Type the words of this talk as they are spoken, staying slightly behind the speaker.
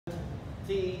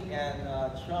T and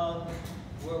Chung,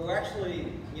 we're actually,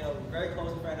 very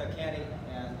close friend of Kenny,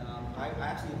 and I've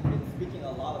actually been speaking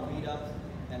a lot of meetups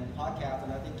and podcasts,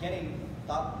 and I think Kenny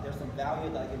thought there's some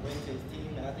value that I can bring to his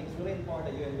team, and I think it's really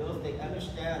important that you in real estate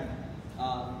understand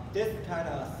this kind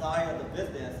of side of the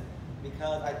business,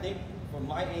 because I think for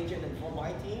my agent and for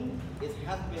my team, it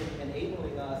has been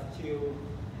enabling us to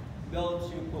be able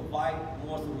to provide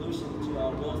more solutions to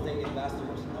our real estate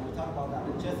investors. And we'll talk about that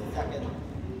in just a second.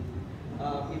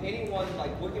 If anyone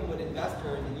like working with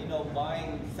investors and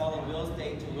buying, selling real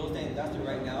estate to real estate investor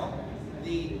right now,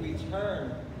 the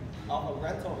return of a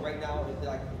rental right now is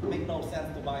like make no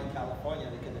sense to buy in California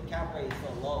because the cap rate is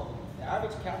so low. The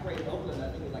average cap rate in Oakland I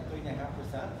think is like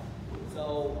 3.5%.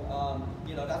 So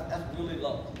that's really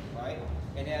low, right?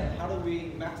 And then how do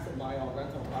we maximize our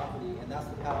rental property? And that's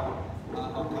how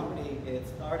our company is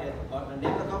started. The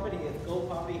name of the company is Go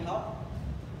Property Hub.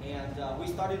 And we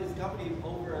started this company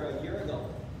over a year ago,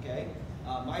 okay?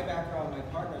 My background, my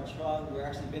partner, Chung, we're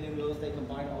actually been in real estate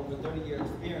combined over 30-year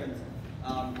experience.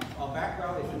 Our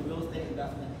background is in real estate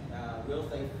investment, real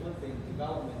estate flipping,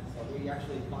 development. So we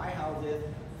actually buy houses,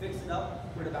 fix it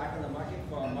up, put it back on the market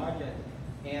for our margin.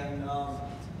 And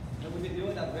we've been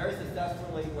doing that very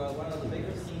successfully. We're one of the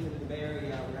biggest teams in the Bay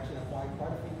Area. We actually acquired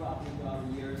quite a few properties throughout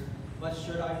the years. But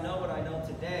should I know what I know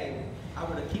today, I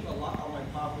would keep a lot on my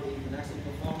property and actually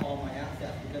perform all my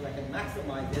assets because I can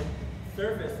maximize it,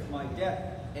 service my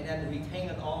debt, and then retain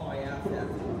all my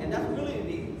assets. And that's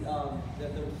really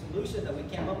the solution that we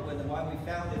came up with and why we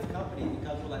found this company,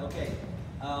 because we're like, okay,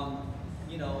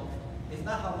 it's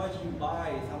not how much you buy,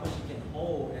 it's how much you can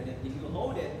hold. And if you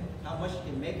hold it, how much you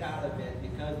can make out of it,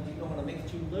 because if you don't want to make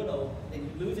too little, then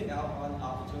you're losing out on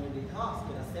opportunity cost.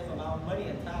 With a same amount of money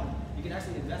in town, you can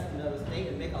actually invest in another state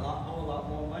and make a whole lot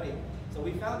more money. So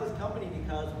we found this company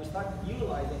because we started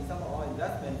utilizing some of our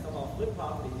investments, some of our flip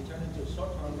property, we turned into a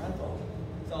short-term rental.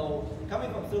 So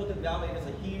coming from Silicon Valley, there's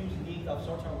a huge need of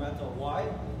short-term rental. Why?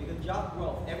 Because job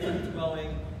growth, everything's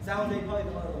growing. San Jose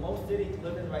probably one of the most cities to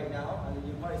live in right now, and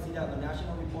you probably see that in the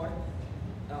national report.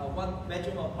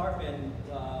 One-bedroom apartment,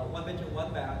 one bedroom,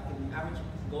 one bath, can average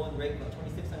going rate of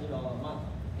 $2,600 a month,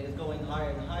 and it's going higher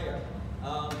and higher.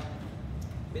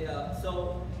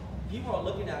 So people are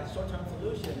looking at short-term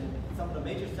solutions, and some of the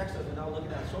major sectors are now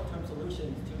looking at short-term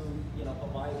solutions to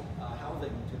provide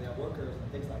housing to their workers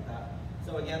and things like that.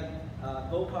 So again,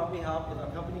 Go Property Hub is our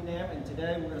company name, and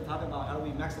today we're going to talk about how do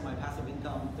we maximize passive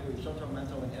income through short-term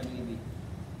rental and Airbnb.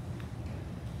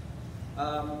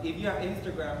 If you have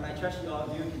Instagram, and I trust you all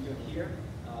do, you're here,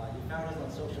 you found us on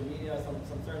social media, some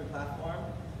certain platform.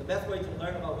 The best way to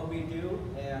learn about what we do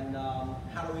and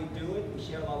how do we do it, we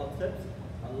share a lot of tips,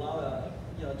 a lot of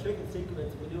tricks and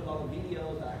secrets. We do a lot of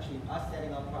videos that actually us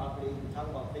setting up properties. We talk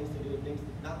about things to do and things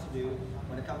not to do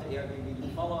when it comes to Airbnb. You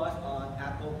can follow us on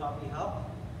 @GoPropertyHub.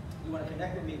 You want to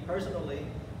connect with me personally,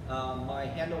 my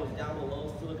handle is down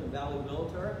below, Silicon Valley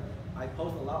Realtor. I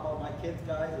post a lot about my kids,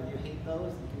 guys. If you hate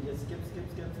those, you can just skip,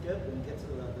 and get to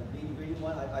the nitty-gritty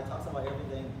one. I talk about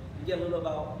everything. You get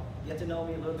to know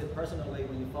me a little bit personally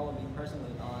when you follow me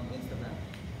personally on Instagram.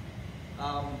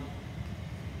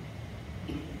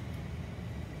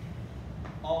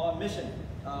 Our mission,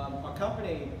 our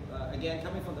company, again,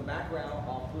 coming from the background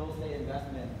of real estate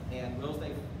investment and real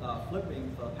estate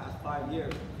flipping for the past 5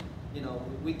 years,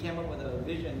 we came up with a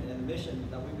vision and a mission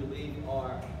that we believe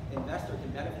our investor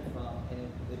can benefit from,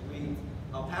 and it reads,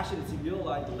 our passion is to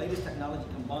utilize the latest technology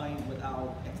combined with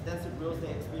our extensive real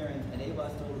estate experience enable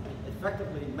us to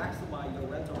effectively maximize your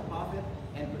rental profit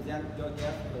and present your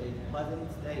guests with a pleasant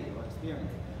stay or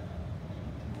experience.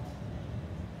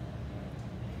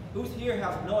 Who's here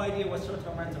has no idea what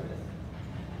short-term rental is?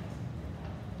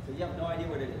 So you have no idea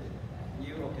what it is?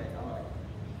 You? Okay, all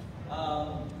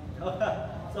right.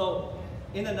 So,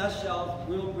 in a nutshell,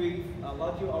 real brief, a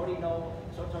lot of you already know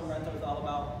what short-term rental is all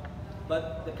about.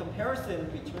 But the comparison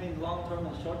between long-term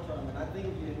and short-term, and I think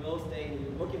if you're in real estate and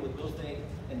you're working with real estate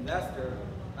investor,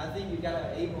 I think you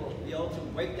gotta be able to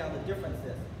break down the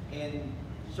differences in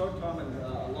short-term and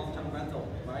long-term rental,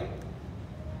 right?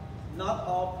 Not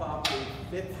all property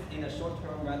fits in a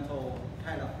short-term rental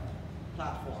kind of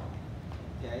platform,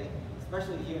 okay?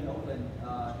 Especially here in Oakland,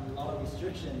 a lot of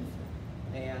restrictions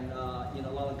and a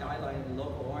lot of guidelines and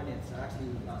local ordinance are actually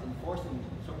enforcing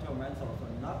short-term rentals,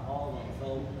 but not all of them.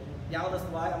 So down the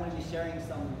slide, I'm going to be sharing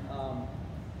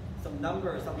some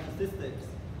numbers, some statistics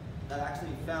that are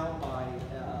actually found by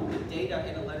a data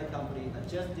analytic company that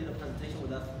just did a presentation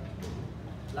with us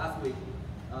last week.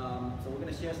 So we're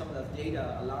going to share some of that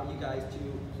data, allow you guys to,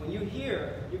 when you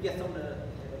hear, you get some of the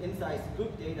insights,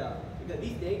 good data, because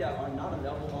these data are not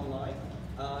available online.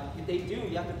 If they do,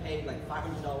 you have to pay like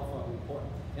 $500 for a report.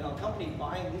 And our company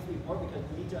buying this report because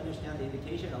we need to understand the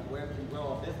indication of where we can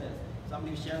grow our business. So I'm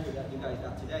going to be sharing with you guys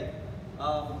that today.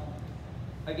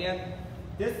 Again,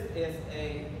 this is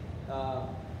a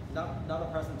not a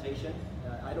presentation.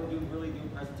 I don't really do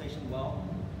presentation well.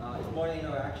 It's more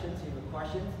interactions. If you have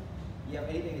questions, you have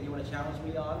anything that you want to challenge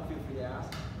me on, feel free to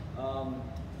ask.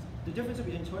 The difference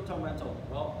between short-term rental,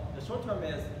 well, the short-term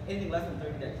is anything less than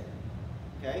 30 days.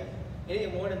 Okay?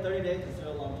 Anything more than 30 days is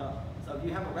still long-term. So if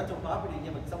you have a rental property and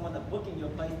you have someone that's booking your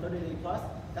place 30 days plus,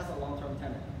 that's a long-term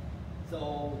tenant.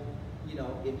 So, you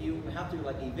know, if you have to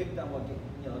like evict them or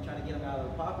trying to get them out of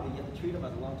the property, you have to treat them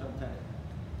as a long-term tenant.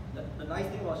 The nice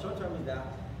thing about short-term is that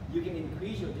you can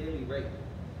increase your daily rate,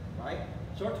 right?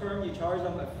 Short-term, you charge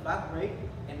them a flat rate,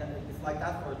 and then it's like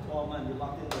that for 12 months. You're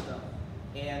locked in with them.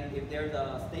 And if they're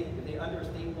under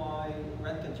statewide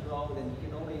rent control, then you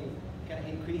can only kind of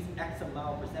increase X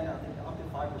amount percent, I think up to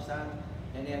 5%,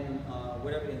 and then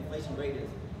whatever the inflation rate is.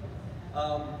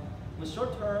 With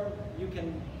short term, you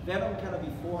can vet them kind of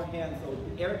beforehand. So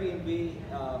Airbnb,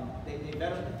 they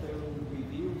vet them through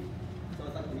review. So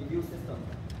it's like a review system.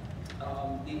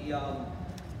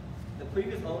 The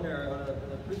previous owner or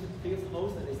the previous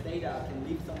host that they stayed at can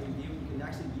leave some review. You can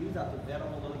actually use that to vet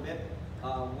them a little bit.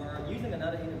 We're using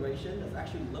another integration that's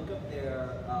actually look up their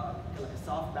like a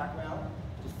soft background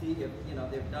to see if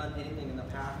they've done anything in the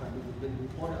past, and we've been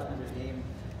reported under their name.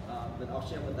 But I'll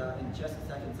share with that in just a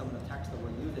second some of the text that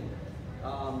we're using.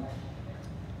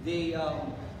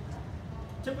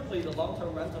 Typically the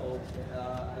long-term rental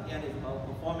again is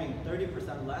performing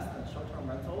 30% less than short-term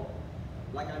rental.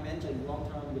 Like I mentioned,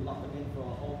 long-term we lock them in for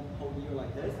a whole year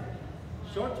like this.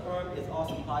 Short-term is all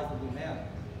supply and demand,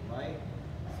 right?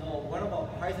 So one of our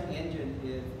pricing engine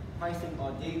is pricing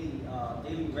our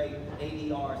daily rate,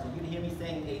 ADR. So you can hear me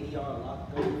saying ADR a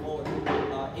lot going forward.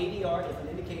 ADR is an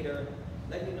indicator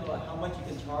letting you know how much you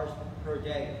can charge per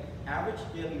day, average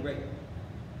daily rate.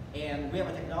 And we have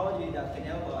a technology that can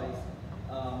analyze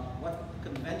what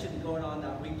convention is going on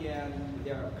that weekend.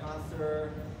 There are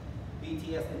concert,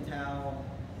 BTS in town,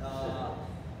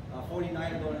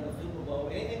 49 going to the Super Bowl,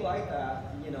 anything like that.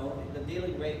 The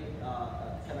daily rate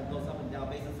kind of goes up and down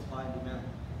based on supply and demand.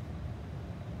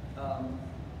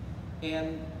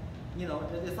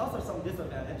 There's also some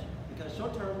disadvantage because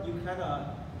short term you kind of,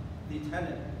 the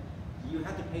tenant, you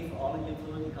have to pay for all the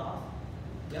utility costs.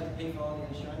 You have to pay for all the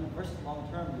insurance. Versus long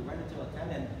term, you rent it to a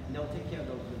tenant, and they'll take care of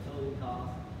those utility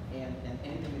costs and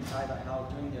anything inside the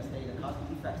house during their stay, the cost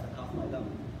effects are cost by them.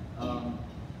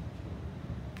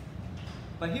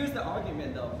 But here's the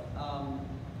argument though,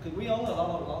 because we own a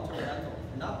lot of long-term rentals.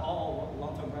 Not all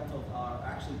long-term rentals are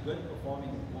actually good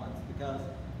performing ones, because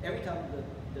every time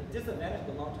the disadvantage of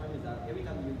the long-term is that every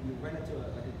time you rent it to a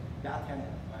bad tenant,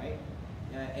 right?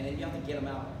 And then you have to get them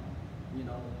out.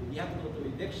 If you have to go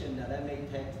through eviction, that may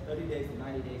take 30 days to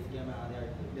 90 days to get them out of there.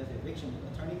 There's eviction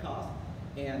attorney costs,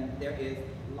 and there is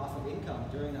loss of income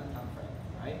during that time frame,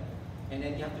 right? And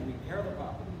then you have to repair the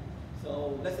property.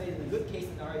 So let's say in a good case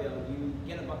scenario, you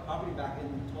get a property back in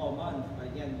 12 months, but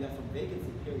again, you have some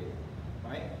vacancy period,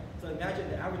 right? So imagine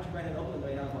the average rent in Oakland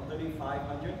right now is about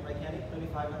 $3,500, right, Kenny?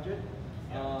 $3,500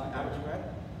 average rent.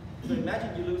 So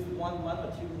imagine you lose 1 month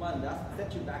or 2 months, that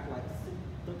sets you back like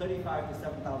 $35,000 to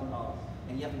 $7,000,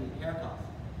 and you have to repair costs,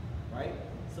 right?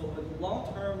 So with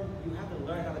long term, you have to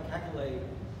learn how to calculate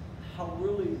how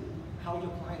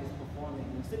your client is performing.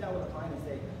 You sit down with a client and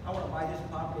say, I want to buy this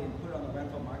property and put it on the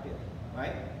rental market,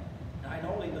 right? And I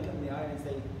normally look them in the eye and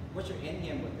say, what's your end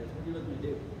game with this? What are you looking to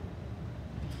do?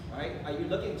 Right? Are you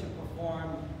looking to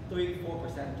perform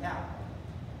 3-4% cap?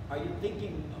 Are you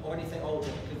thinking, or they say, oh,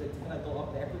 because it's going to go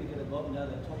up, the equity is going to go up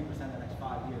another 20% in the next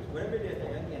 5 years. Whatever it is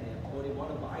their end game is, or they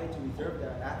want to buy it to reserve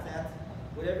their assets,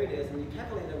 whatever it is, when you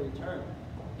calculate the return,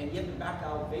 and you have to back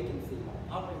out vacancy,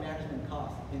 property management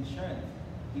costs, insurance,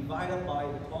 divide up by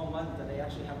the 12 months that they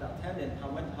actually have that tenant, how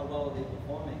well are they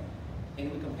performing.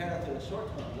 And we compare that to the short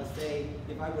term. Let's say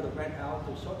if I were to rent out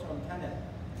to a short term tenant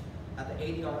at the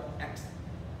ADR X,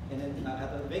 and then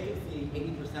at the vacancy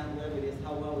 80%, whatever it is,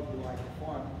 how well do I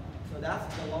perform? So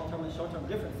that's the long term and short term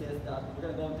differences. We're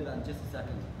going to go into that in just a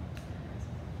second.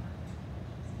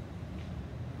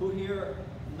 Who here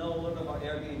know a little bit about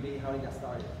Airbnb, how they got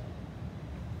started?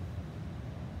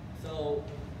 So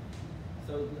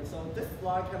this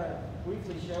slide kind of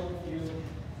briefly share with you.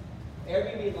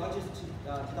 Airbnb launches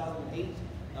 2008 in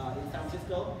San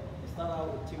Francisco. It started out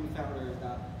with 2 founders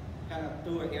that kind of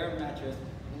threw an air mattress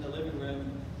in the living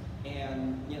room,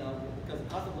 and because the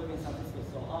cost of living in San Francisco is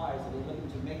so high, so they're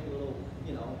looking to make a little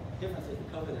differences to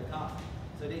cover their costs.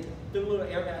 So they threw a little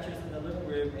air mattress in the living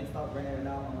room and started renting it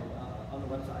out on the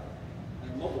website.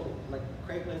 mobile, like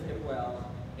Craigslist everywhere else,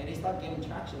 and they start getting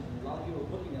traction. And a lot of people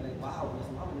are looking at it, wow, there's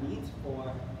a lot of needs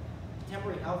for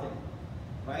temporary housing,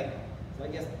 right? So I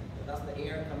guess that's the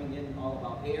air coming in, all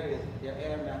about air, is their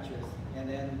air mattress. And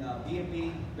then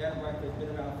B&B, bed and breakfast, has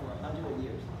been around for 100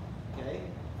 years, okay?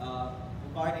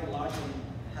 Providing lodging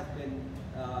has been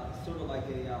sort of like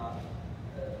a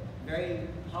very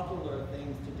popular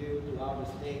things to do throughout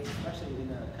the state, especially in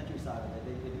the countryside.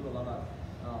 They do a lot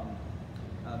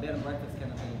of bed and breakfast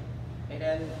kind of thing. And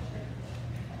then,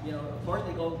 you know, of course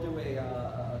they go through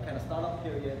a kind of startup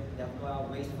period. They have to go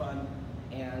out, raise fund,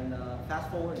 and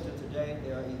fast forward to today,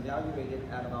 they are evaluated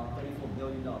at about $34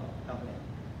 billion company.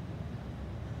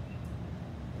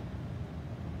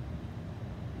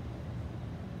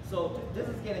 So this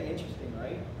is getting interesting,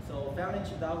 right? So founded in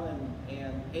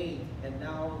 2008, and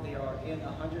now they are in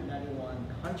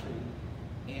 191 countries,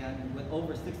 and with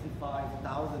over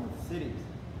 65,000 cities,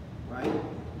 right?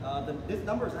 This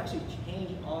number is actually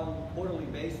changed on a quarterly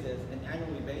basis and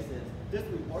annually basis. This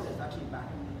report is actually back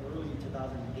in early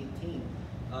 2018.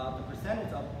 The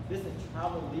percentage of business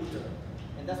travel leisure,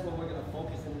 and that's what we're going to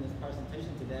focus in this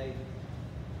presentation today.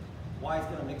 Why it's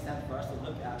going to make sense for us to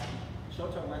look at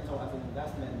short-term rental as an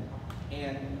investment,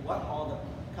 and what all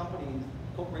the companies,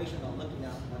 corporations are looking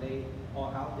at when they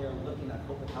are out there looking at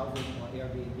corporate housing or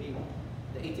Airbnb.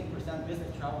 The 18%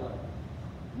 business traveler.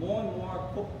 More and more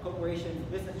corporations,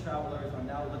 business travelers are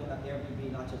now looking at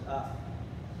Airbnb, not just us.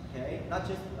 Okay, not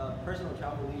just personal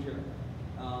travel leisure.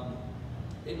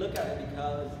 They look at it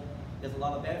because there's a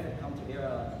lot of benefit come to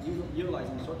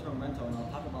utilizing short-term rental, and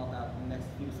I'll talk about that in the next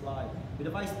few slides. But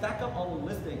if I stack up all the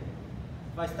listing,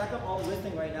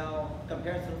 right now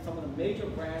compared to some of the major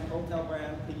brands, hotel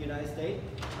brands in the United States,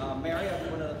 Marriott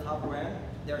is one of the top brands.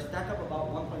 They're stacked up about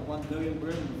 1.1 million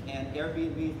rooms, and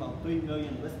Airbnb is about 3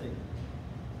 million listings.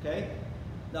 Okay?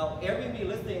 Now, Airbnb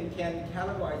listing can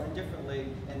categorize it differently,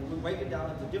 and we'll break it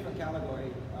down into different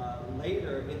categories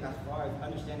later as far as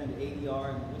understanding the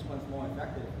ADR and which one's more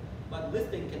effective. But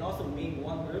listing can also mean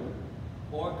one room,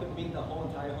 or it could mean the whole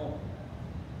entire home.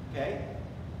 Okay?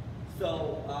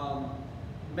 So,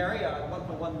 Marriott,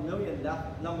 1.1 million,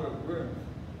 that number of rooms.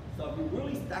 So if you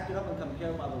really stack it up and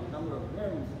compare by the number of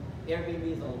rooms,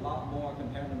 Airbnb is a lot more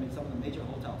compared to some of the major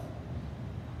hotels.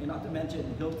 And not to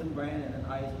mention Hilton brand and an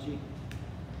ISG.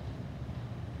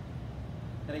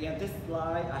 And again, this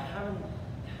slide, I haven't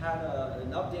had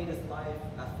an updated slide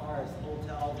as far as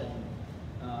hotels and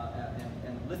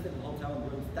listed hotel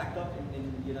and rooms stacked up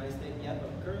in the United States yet,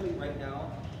 but currently right now,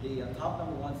 the top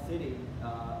 #1 city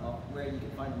of where you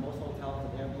can find the most hotels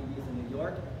and Airbnbs in New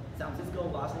York, San Francisco,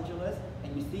 Los Angeles,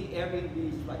 and you see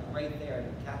Airbnbs like right there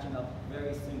and catching up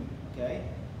very soon, okay?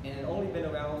 And it's only been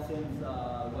around since,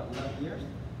 what, 11 years?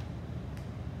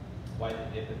 Why the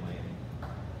dip in Miami?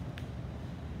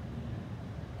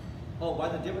 Oh, why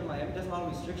the dip in Miami? There's a lot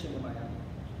of restriction in Miami.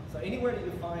 So anywhere that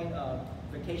you find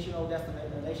vacational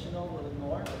destination, a little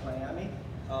more, like Miami,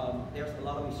 there's a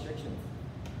lot of restrictions,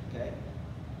 okay?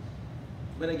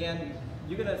 But again,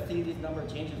 you're going to see these number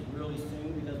changes really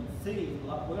soon because in cities,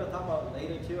 we're going to talk about it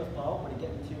later too as well, when we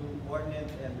get into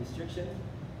ordinance and restrictions.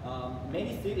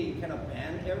 Many cities kind of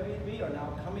ban Airbnb are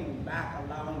now coming back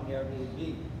allowing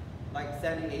Airbnb, like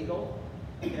San Diego.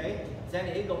 Okay, San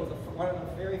Diego was one of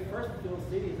the very first few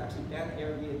cities actually banned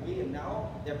Airbnb, and now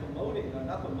they're promoting, or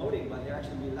not promoting, but they're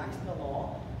actually relaxing the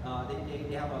law.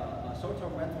 They have a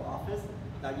short-term rental office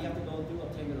that you have to go through,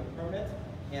 obtain a permit,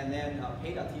 and then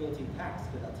pay that TOT tax,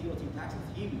 because that TOT tax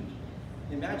is huge.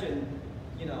 Imagine,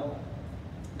 you know,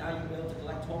 now you're able to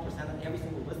collect 12% on every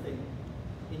single listing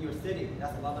in your city.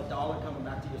 That's a lot of dollar coming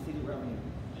back to your city revenue.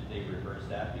 Did they reverse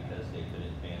that because they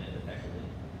couldn't ban it effectively?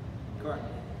 Correct.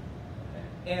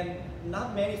 Okay. And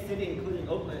not many cities, including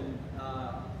Oakland,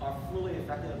 are fully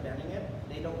effective at banning it.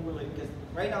 They don't really, because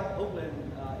right now Oakland,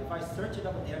 if I search it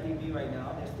up on Airbnb right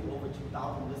now, there's still over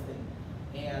 2,000 listings.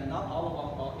 And not all of them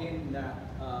are in that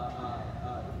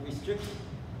restriction,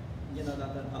 you know,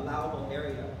 that allowable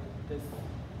area. Because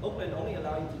Oakland only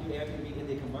allows you to do Airbnb in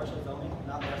the commercial zoning,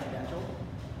 not residential.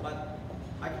 But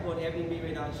I can go to Airbnb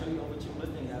right now and show you over 2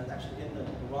 listings that is actually in the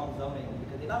wrong zoning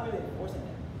because they're not really enforcing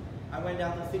it. I went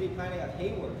down to city planning at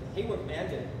Hayward. Hayward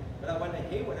banned it, but I went to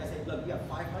Hayward and I said, look, we have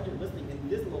 500 listings in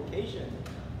this location.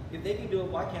 If they can do it,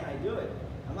 why can't I do it?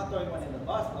 I'm not throwing one in the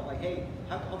bus, but I'm like, hey,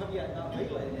 how come you are not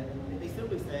regulating it? And they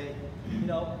simply say, you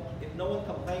know, if no one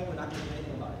complains, we're not going to do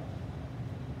anything about it,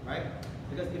 right?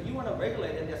 Because if you want to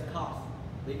regulate it, there's costs.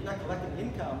 But if you're not collecting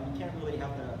income, you can't really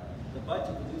have the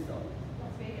budget to do so.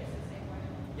 Las Vegas is the same way.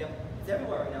 Yep, it's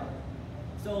everywhere right now.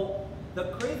 So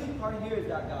the crazy part here is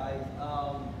that, guys,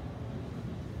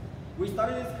 we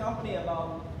started this company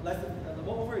about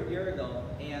over a year ago,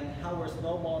 and how we're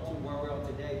snowballing to where we're at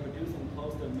today, producing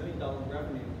close to $1 million in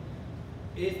revenue,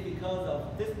 is because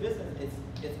of this business.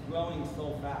 It's growing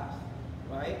so fast,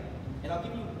 right? And I'll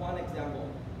give you one example.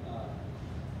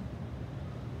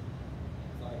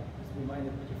 Sorry, just remind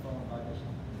you to put your phone on vibration.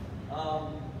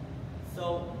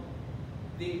 So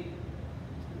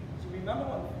remember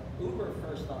when Uber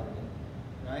first started,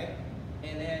 right?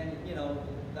 And then, you know,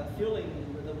 that feeling,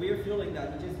 the weird feeling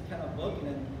that you just kind of book and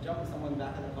then jump someone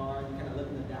back in the car, you kind of look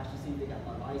in the dash to see if they got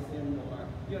a license, or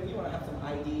you know, you want to have some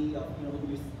ID of, you know,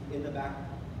 who you're in the back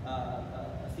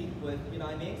seat with, you know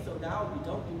what I mean? So now we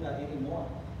don't do that anymore.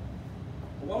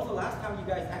 When was the last time you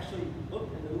guys actually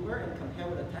booked an Uber and compare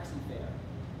with a taxi fare?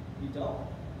 You don't.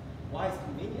 Why? It's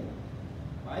convenient,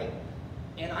 right?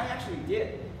 And I actually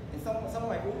did. And some of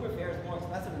my Uber fare is more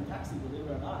expensive than taxi, believe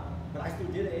it or not. But I still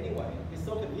did it anyway. It's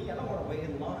so convenient. I don't want to wait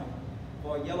in line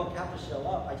for a yellow cab to show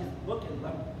up. I just book and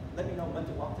let me know when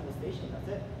to walk to the station. That's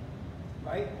it,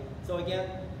 right? So again,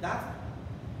 that's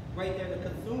right there. The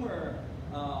consumer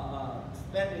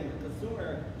spending, the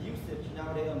consumer usage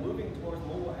nowadays are moving towards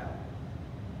mobile app.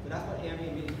 So that's what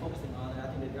Airbnb is focusing on, and I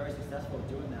think they're very successful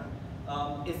doing that.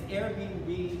 Is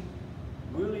Airbnb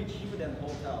really cheaper than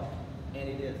hotel? And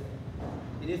it is.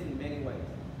 It is in many ways,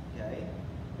 okay?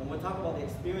 And we'll talk about the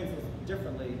experiences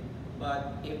differently,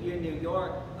 but if you're in New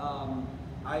York,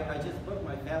 I just booked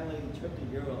my family trip to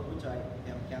Europe, which I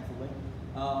am canceling.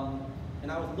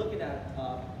 And I was looking at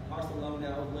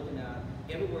Barcelona, I was looking at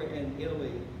everywhere in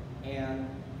Italy, and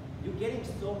you're getting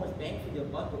so much bang for your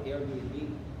buck with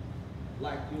Airbnb.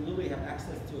 Like, you literally have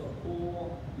access to a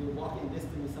pool, you're walking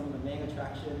distance with some of the main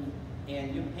attractions,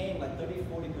 and you're paying like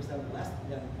 30–40% less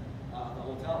than the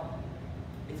hotel.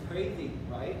 It's crazy,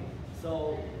 right?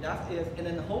 So that is, and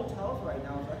then the hotels right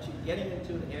now are actually getting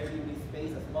into the Airbnb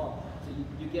space as well. So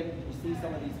you see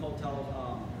some of these hotels,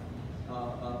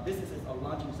 businesses are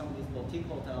launching some of these boutique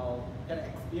hotels, kind of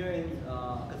experience,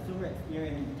 consumer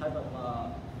experience type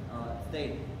of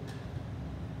stay.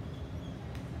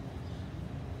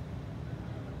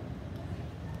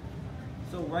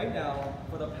 So right now,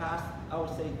 for the past, I would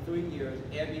say 3 years,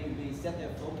 Airbnb set their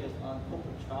focus on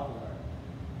corporate traveler.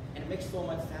 And it makes so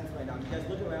much sense right now. Because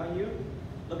look around you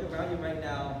right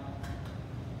now,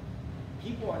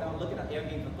 people are now looking at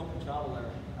Airbnb for corporate traveler.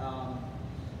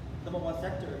 Number one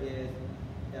sector is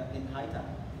in high tech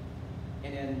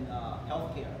and in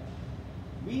healthcare.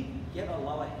 We get a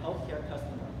lot of healthcare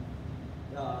customers.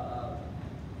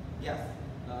 Yes,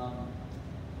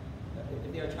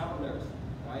 if they're travelers,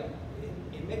 right?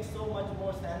 It makes so much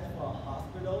more sense for a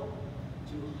hospital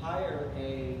to hire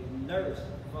a nurse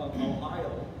from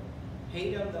Ohio,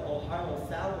 pay them the Ohio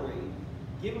salary,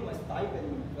 give them a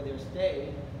stipend for their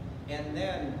stay, and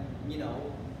then, you know,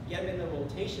 get them in the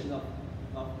rotation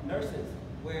of nurses,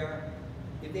 where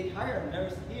if they hire a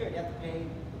nurse here, they have to pay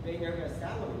the Bay Area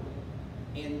salary.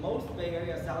 And most Bay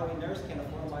Area salary nurse can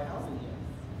afford to buy housing here.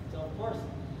 So of course,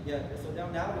 yeah, so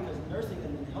now because nursing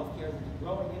and healthcare is a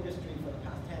growing industry for the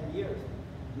past 10 years,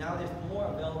 now there's more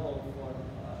available for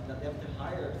that they have to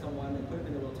hire someone and put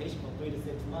them in the rotation for 3 to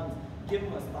 6 months, give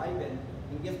them a stipend,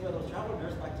 and guess where those travel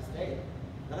nurses like to stay?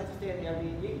 They like to stay at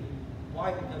Airbnb.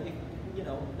 Why? Because you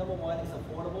know, number one, it's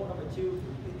affordable. Number two,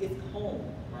 it's home,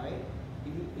 right?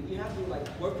 If you have to like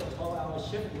work a 12-hour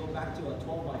shift and go back to a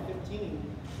 12x15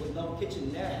 with no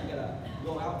kitchenette, you gotta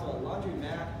go out to a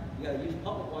laundromat, you gotta use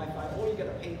public Wi-Fi, or you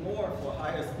gotta pay more for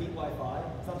higher speed Wi-Fi.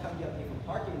 Sometimes you gotta pay for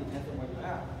parking, depends on where you're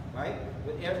at, right?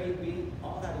 With Airbnb,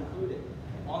 all that included,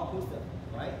 all inclusive,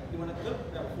 right? You wanna cook,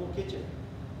 you have a full kitchen.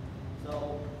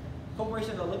 So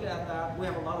corporations are looking at that. We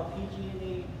have a lot of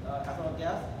PG&E as our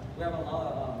guests. We have a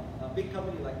lot of big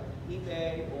companies like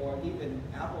eBay or even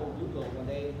Apple, Google. When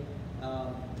they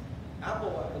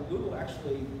Apple and Google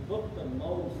actually book the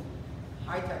most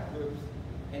high-tech groups,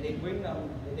 and they bring them.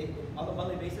 On a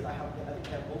monthly basis, I think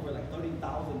they have over like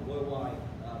 30,000 worldwide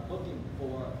booking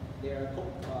for their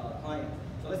clients.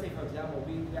 So let's say, for example,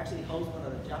 we actually host one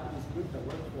of the Japanese groups that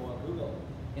works for Google,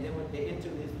 and they into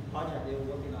this project they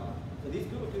were working on. So these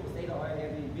group of people stayed at our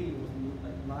Airbnb. It was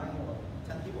like 9 or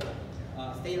 10 people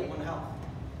stayed at one house,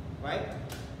 right?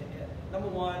 Number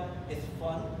one, it's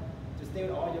fun to stay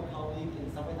with all your colleagues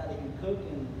and somewhere that they can cook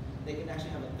and they can actually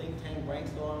have a think tank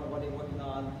brainstorm on what they're working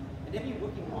on. And they'll be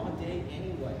working all day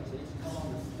anyway, so they just come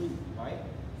home to sleep, right?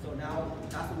 So now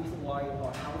that's the reason why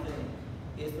our housing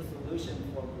is the solution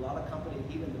for a lot of companies,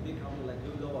 even the big companies like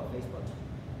Google or Facebook.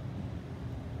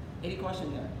 Any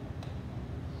question there?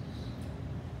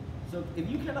 So if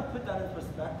you kind of put that in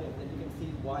perspective, then you can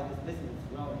see why this business is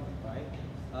growing, right?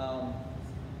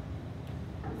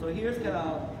 So here's kind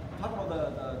of talk about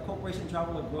the corporation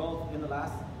traveler growth in the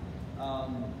last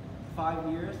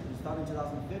 5 years. It started in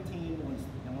 2015,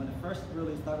 and when it first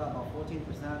really started out about 14%,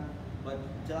 but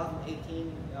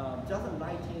 2018,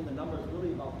 2019, the number is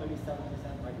really about 37%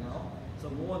 right now. So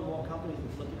more and more companies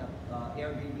are looking at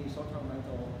Airbnb short-term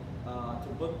rental to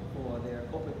book for their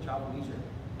corporate travel leisure.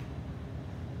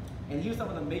 And here's some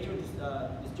of the major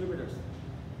distributors.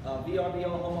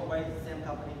 VRBO, Home Away is the same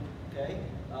company, okay?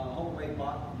 Home Away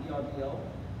bought VRBO,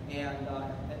 and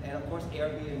of course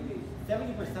Airbnb.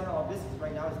 70% of our business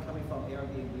right now is coming from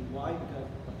Airbnb. Why? Because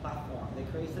the platform. They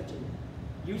create such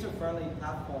a user-friendly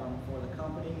platform for the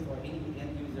companies or any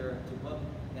end user to book,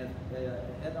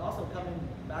 and also coming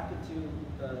back into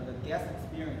the guest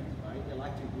experience, right? They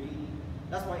like to read.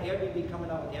 That's why Airbnb coming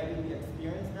out with Airbnb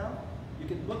Experience now. You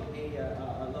can book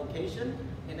a location,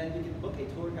 and then you can book a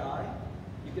tour guide.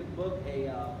 You can book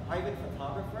a private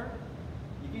photographer.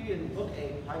 You can even book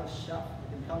a private chef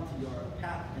who can come to your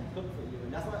pad and cook for you.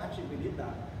 And that's why actually we did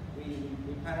that. We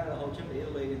planned out a whole trip to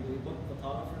Italy, and we booked a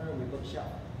photographer and we booked a chef.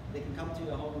 They can come to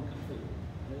your home and cook for you.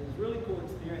 And it's a really cool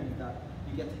experience that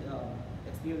you get to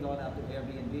experience all that through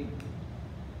Airbnb.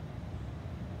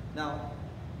 Now,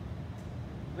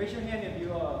 raise your hand if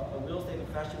you're a real estate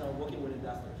professional working with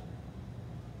investors.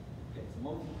 Okay, so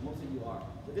most of you are.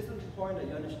 So this is important that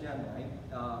you understand, right?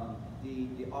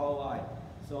 The ROI.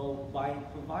 So by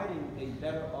providing a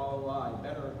better ROI,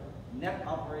 better net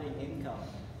operating income,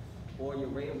 or your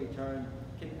rate of return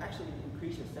can actually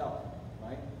increase your sales,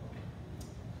 right?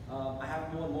 I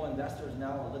have more and more investors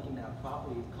now are looking at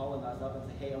properties, calling us up and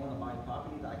say, hey, I want to buy a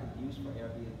property that I could use for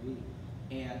Airbnb.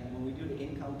 And when we do the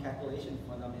income calculation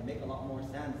for them, it makes a lot more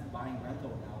sense buying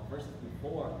rental now versus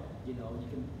before. You know,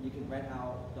 you can rent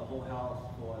out the whole house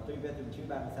for a 3-bedroom,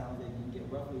 2-bath sound, and you can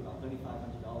get roughly about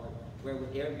 $3,500. Where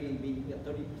with Airbnb, you get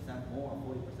 30% more,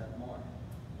 40% more.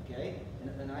 Okay?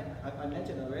 And I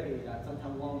mentioned already that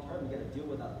sometimes long term you got to deal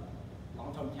with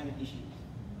long-term tenant issues,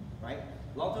 right?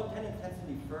 Long-term tenant tends to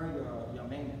defer your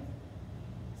maintenance.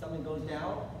 Something goes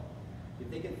down, if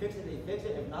they can fix it, they fix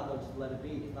it. If not, they'll just let it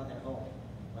be. It's not their home,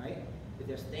 right? If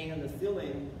they're staying on the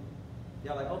ceiling,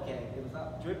 they're like, okay, if it's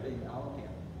not dripping, I don't care,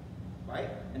 right?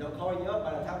 And they'll call you up.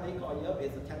 By the time they call you up,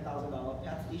 it's a $10,000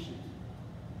 pets issue,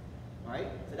 right?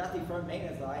 So that's deferred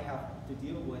maintenance that I have to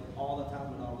deal with all the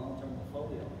time with our long-term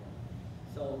portfolio.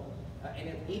 So, and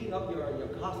it's eating up your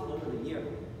costs over the year.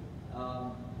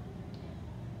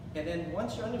 And then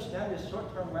once you understand this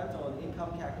short-term rental and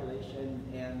income calculation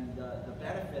and the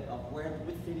benefit of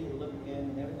which city you're living in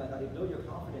and everything like that, you build your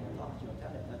confidence and talk to your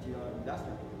tenant, to your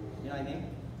investor. You know what I mean?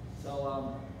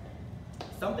 So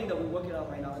something that we're working on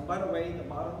right now, and by the way, the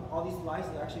bottom, all these slides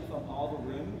are actually from All the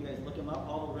Room. You guys look them up.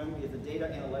 All the Room is a data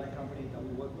analytic company that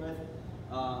we work with.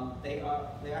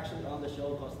 They're actually on the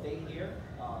show called Stay Here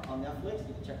on Netflix.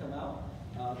 You can check them out.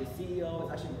 The CEO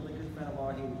is actually a really good friend of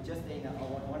ours. He was just staying at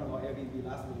one of our Airbnb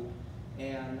last week,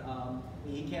 and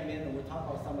he came in and we talked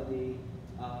about some of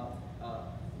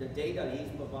the data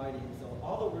he's providing. So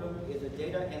All the Room is a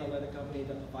data analytic company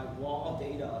that provides raw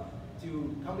data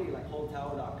to companies like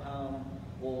Hotel.com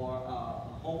or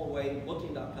HomeAway,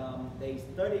 Booking.com. They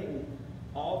studying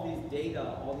all these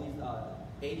data, all these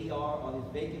ADR, all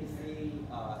these vacancy.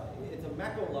 It's a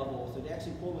macro level, so they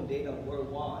actually pull the data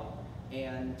worldwide.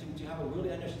 And to have a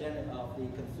really understanding of the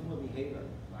consumer behavior,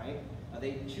 right? Are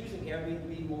they choosing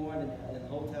Airbnb more than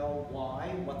hotel? Why?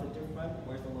 What's the difference?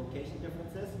 Where's the location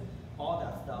differences? All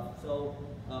that stuff. So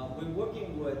we're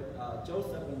working with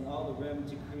Joseph and All the Room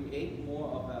to create more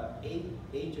of an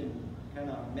agent kind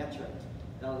of metric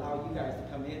that allow you guys to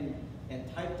come in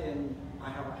and type in, I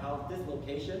have a house, this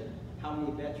location, how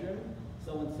many bedrooms,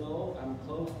 so-and-so, I'm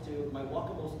close to, my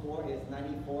walkable score is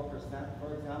 94%,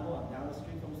 for example, I'm down the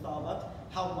street from Starbucks.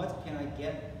 How much can I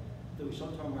get through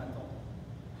short-term rental?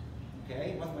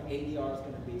 Okay, what's my ADR is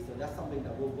going to be? So that's something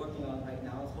that we're working on right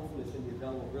now. So hopefully it's going to be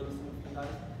available really soon for you guys.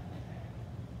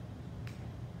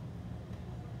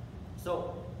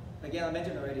 So, again, I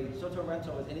mentioned already, short-term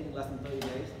rental is anything less than 30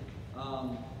 days.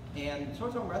 And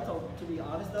short-term rental, to be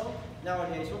honest though,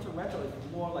 nowadays short-term rental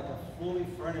is more like a fully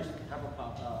furnished type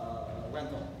of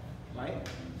rental, right?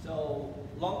 So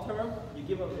long-term, you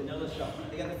give them another shop.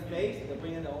 They got the space, they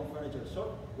bring in their own furniture.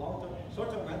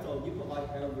 Short-term rental, you provide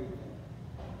everything,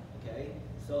 okay?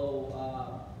 So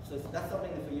that's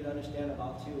something for you to understand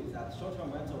about too, is that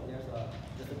short-term rental,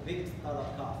 there's a big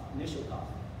startup cost, initial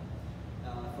cost.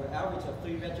 For an average of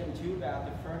 3-bedroom, 2-bath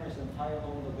to furnish the entire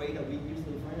home the way that we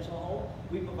usually furnish a home,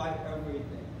 we provide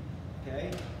everything,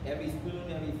 okay? Every spoon,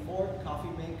 every fork,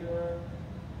 coffee maker,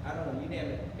 I don't know, you name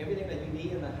it. Everything that you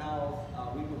need in the house,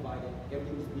 we provide it.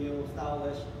 Everything's new,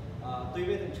 stylish.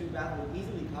 3-bedroom, 2-bath will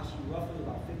easily cost you roughly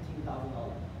about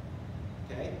 $15,000,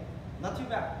 okay? not too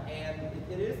bad. And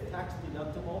it is tax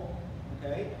deductible,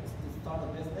 okay? It's to start a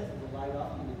business, it's a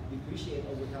write-off, you depreciate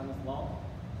over time as well.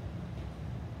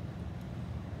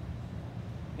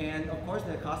 And of course,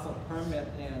 the cost of permit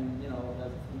and,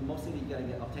 in most cities you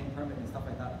gotta obtain permit and stuff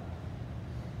like that.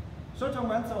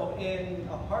 Short-term rental in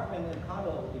apartment and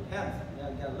condo depends.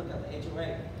 You gotta look at the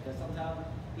HOA, because sometimes,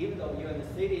 even though you're in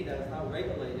a city that is not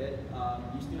regulated,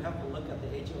 you still have to look at the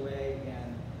HOA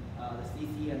and the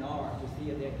CCNR to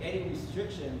see if there are any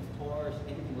restrictions towards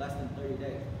anything less than 30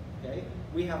 days. Okay,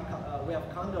 we have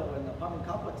condo and apartment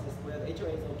complexes where the HOA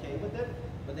is okay with it,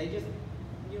 but they just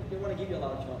they want to give you a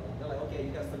lot of trouble. They're like, okay,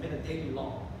 you got to submit a daily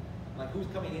log, like who's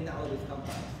coming in and out of this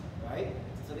complex, right?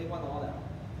 So they want all that.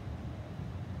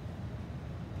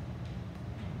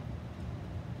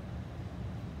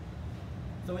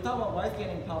 So we talk about why it's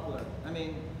getting popular. I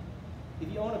mean,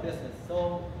 if you own a business.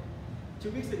 So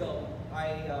 2 weeks ago,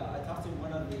 I talked to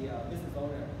one of the business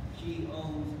owners. She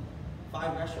owns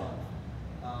 5 restaurants.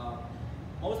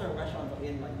 Most of her restaurants are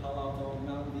in like Palo Alto,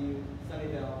 Mountain View,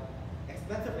 Sunnyvale,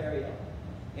 expensive area.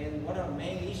 And one of her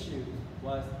main issues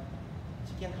was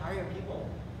she can't hire people.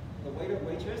 The waiter,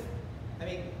 waitress. I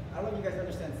mean, I don't know if you guys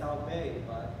understand South Bay,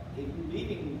 but if you're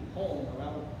leaving home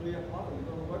around 3 o'clock and you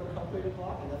go to work around 3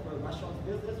 o'clock, and that's where restaurants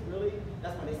business really,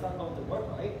 that's when they start going to work,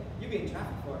 right? You'll be in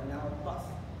traffic for an hour plus,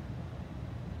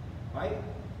 right?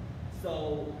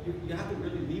 So you have to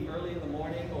really leave early in the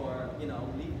morning or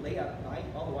leave late at night.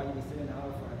 Otherwise, you'll be sitting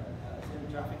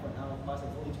in traffic for an hour plus.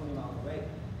 It's only 20 miles away.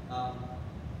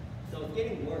 So it's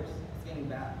getting worse. It's getting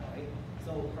bad, right?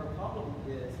 So her problem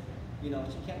is,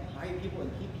 she can't hire people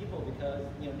and keep people because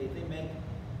they make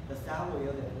the salary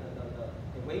of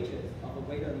the wages of a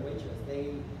waiter and waitress.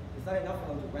 It's not enough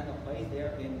for them to rent a place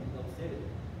there in those cities,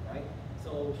 right?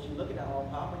 So she's looking at our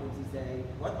properties and say,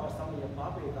 what are some of your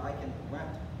properties that I can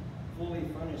rent, fully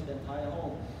furnished the entire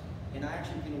home, and I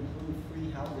actually can include free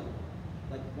housing,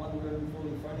 like 1 room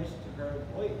fully furnished to her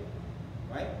employee,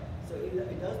 right? So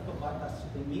it does provide that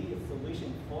immediate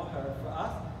solution for her. For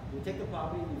us, we take the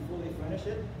property, we fully furnish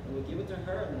it, and we give it to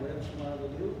her, and whatever she wanted to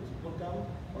do, she book them,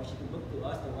 or she can book to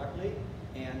us directly,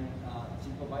 and she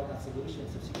provide that solution.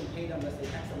 So she can pay them, let's say,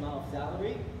 X amount of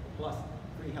salary plus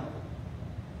free housing,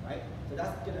 right? So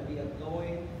that's going to be a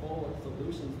going forward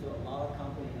solution to a lot of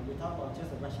companies. And we talk about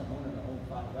just a restaurant owner that owns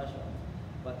 5 restaurants,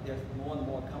 but there's more and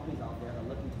more companies out there that are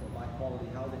looking to provide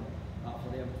quality housing for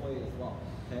their employees as well,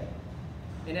 okay?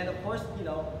 And then of course,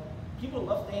 people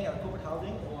love staying at corporate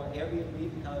housing or Airbnb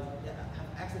because they have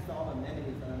access to all the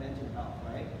amenities that I mentioned about,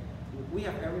 right? We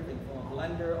have everything from a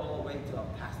blender all the way to a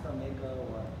pasta maker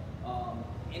or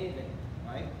anything,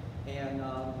 right? And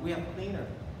we have cleaner.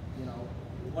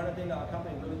 One of the things that our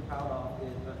company is really proud of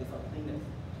is our cleaners.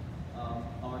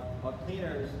 Our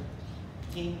cleaners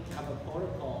team have a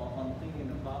protocol on cleaning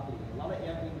the property. A lot of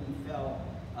Airbnb fail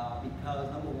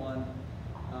because number one,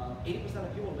 80%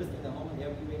 of people listing their home in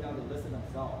Airbnb now, they list it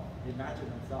themselves. They match it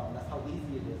themselves. That's how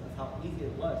easy it is. That's how easy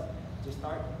it was to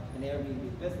start an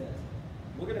Airbnb business.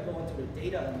 We're going to go into the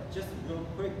data just real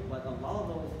quick, but a lot of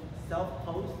those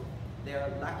self-hosts, they're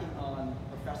lacking on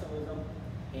professionalism,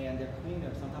 and they're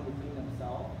cleaners. Sometimes they clean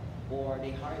themselves, or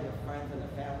they hire their friends and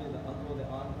their family, their uncle,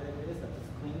 their aunt, whatever it is, that just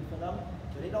clean for them.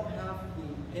 So they don't have the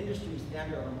industry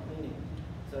standard on cleaning.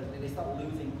 So they start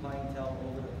losing clientele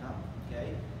over the time,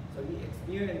 okay? So we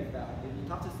experience that. If you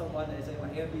talk to someone and they say, well,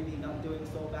 Airbnb not doing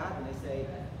so bad, and they say,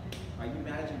 are you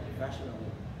managing professionally?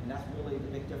 And that's really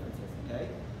the big differences, okay?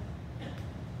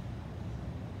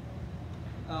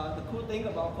 The cool thing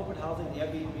about corporate housing and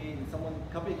Airbnb,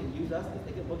 and company can use us, is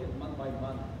they can book it month by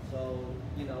month. So,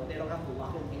 they don't have to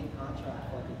lock in any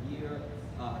contract for like a year.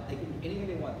 They can do anything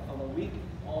they want, from a week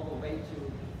all the way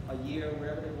to a year,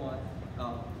 wherever they want.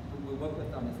 We work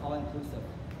with them, it's all inclusive.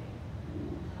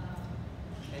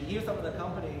 And here's some of the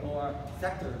company or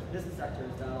sectors, business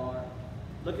sectors that are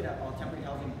looking at our temporary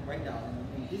housing breakdown.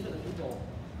 And these are the people,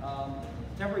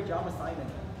 temporary job assignment,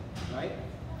 right?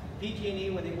 PG&E,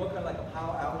 when they work on like a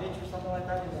power outage or something like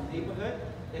that in a neighborhood,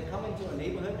 they come into a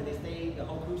neighborhood and the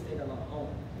whole crew stay at a home,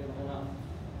 they have a whole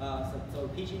house. So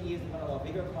PG&E is one of our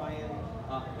bigger clients.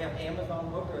 We have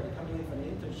Amazon worker, they're coming in for an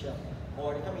internship,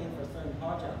 or they're coming in for a certain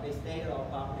project. They stay at our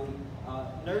property.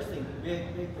 Nursing,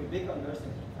 we're big on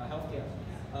nursing, healthcare.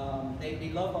 They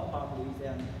love our properties,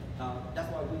 and that's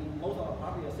why most of our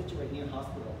properties are situated near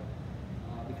hospital,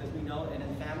 because we know, and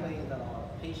then families that are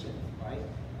patients, right?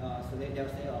 So they'll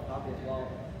stay at our property as well.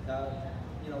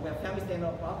 We have families staying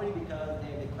on our property because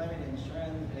they're claiming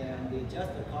insurance, and the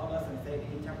adjuster call us and say they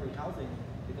need temporary housing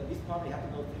because these properties have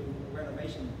to go through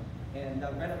renovation, and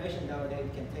the renovation nowadays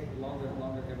can take longer and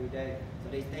longer every day.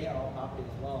 So they stay at our property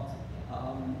as well.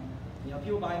 You know,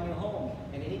 people buy a new home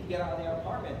and they need to get out of their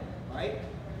apartment, right?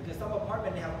 Because some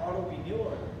apartment they have auto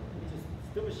renewal, which is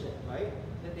stupid shit, right?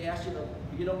 That they ask you to,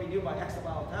 if you don't renew by X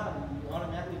amount of time, you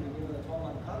automatically renew in a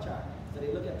 12-month contract. So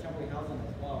they look at temporary housing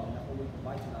as well, and that's what we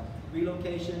provide to them.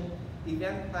 Relocation,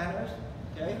 event planners,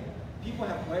 okay? People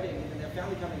have weddings and their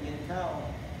family coming in town.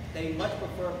 They much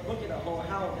prefer booking a whole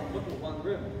house than booking one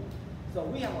room. So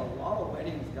we have a lot of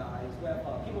weddings, guys. We have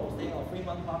people staying on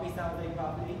Fremont property, Saturday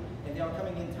property, and they are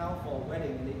coming in town for a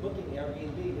wedding, and they're booking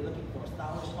Airbnb. They're looking for a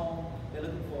stylish home. They're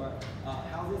looking for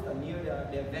houses that are near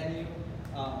their venue.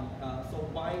 So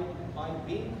by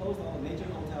being close to all the major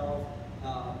hotels,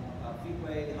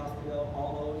 Freeway, hospital,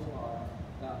 all those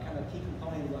are kind of key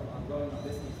components of growing our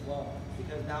business as well.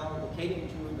 Because now we're catering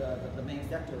to the main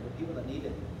sector, the people that need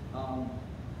it.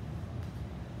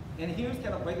 And here's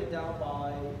kind of break it down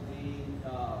by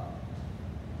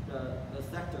the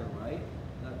sector, right?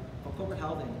 For corporate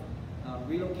housing,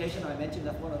 relocation, I mentioned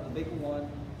that's one of the big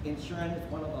ones. Insurance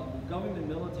is one of them. Government,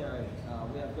 military,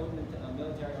 we have government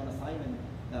military on assignment.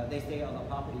 They stay on the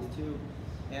properties too.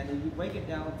 And if you break it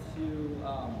down to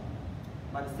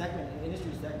by the segment,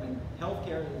 industry segment,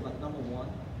 healthcare is like number one,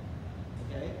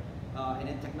 okay? And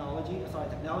then technology is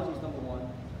number one.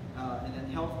 And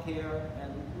then healthcare,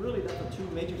 and really that's the two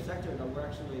major sectors that we're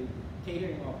actually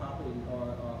catering our property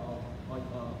or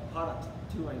products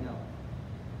to right now.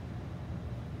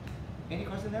 Any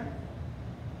question there?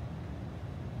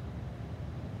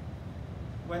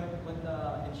 When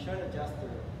the insurance adjuster,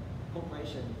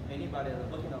 corporation, anybody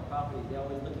that's looking at property, they're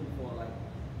always looking for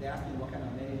they're asking what kind of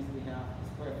amenities we have,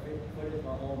 square footage of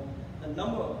our home. The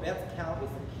number of beds count is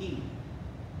the key,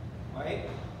 right?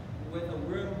 With a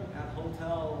room at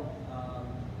hotel,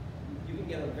 you can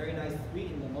get a very nice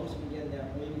suite, and the most you can get in there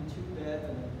maybe 2 beds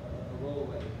and a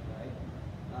rollaway, right?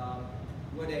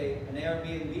 With an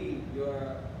Airbnb,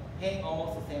 you're paying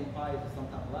almost the same price or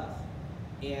sometimes less,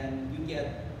 and you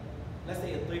get, let's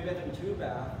say, a 3-bedroom,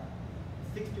 2-bath.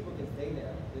 6 people can stay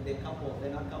there. If they're couple,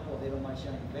 they're not couple, they don't mind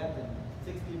sharing beds, and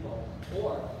 6 people.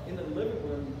 Or in the living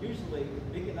room, usually it's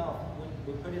big enough,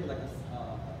 we put in like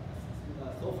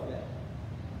a sofa bed.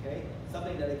 Okay,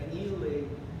 something that they can easily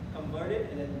convert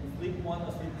it and then sleep 1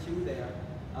 or sleep 2 there.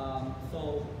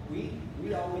 So we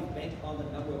always bank on the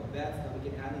number of beds that we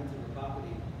can add into the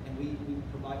property, and we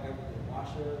provide everything: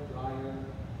 washer, dryer,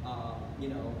 you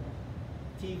know,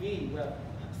 TV. We have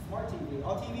smart TV.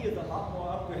 Our TV is a lot more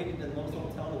upgraded than most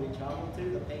hotels that we travel to.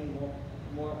 They're paying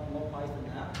more price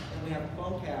than that. And we have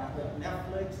Chromecast, we have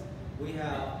Netflix, we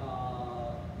have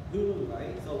Hulu,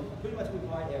 right? So pretty much we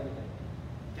provide everything.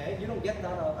 Okay, you don't get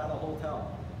that at a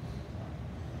hotel.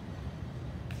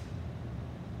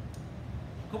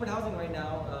 Corporate housing right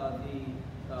now,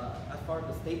 as far as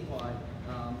the statewide,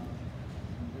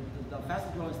 the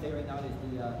fastest growing state right now is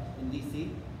in DC,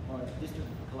 or District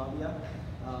of Columbia,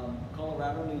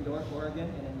 Colorado, New York, Oregon,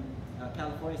 and then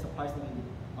California surprisingly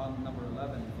on number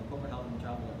 11 for corporate housing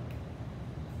traveler.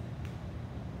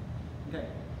 Okay.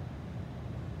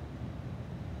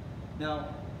 Now,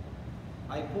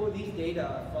 I pulled these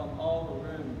data from all the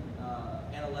room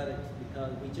analytics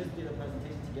because we just did a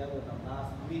presentation together with them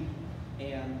last week,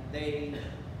 and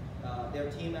their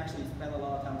team actually spent a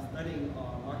lot of time studying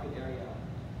our market area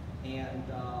and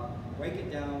break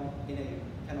it down in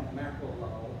a kind of macro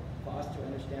level for us to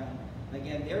understand.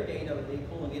 Again, their data that they're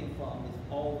pulling in from is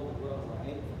all over the world,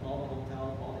 right? All the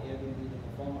hotels, all the Airbnb, the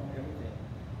performance, everything.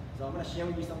 So I'm going to share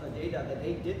with you some of the data that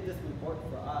they did this report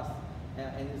for us.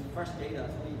 And it's fresh data,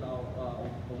 it's only about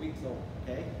a week old,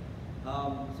 okay?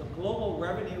 So global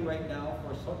revenue right now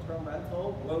for short-term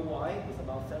rental worldwide is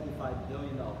about $75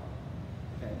 billion,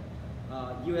 okay?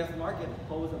 US market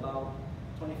holds about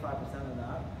 25% of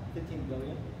that, 15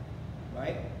 billion,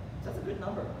 right? So that's a good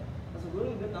number. That's a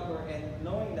really good number, and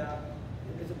knowing that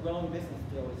it's a growing business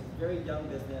still, it's a very young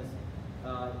business,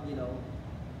 you know,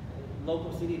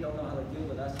 local city don't know how to deal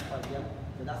with us quite yet,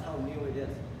 so that's how new it is.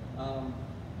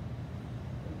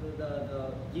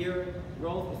 The year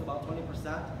growth is about 20%.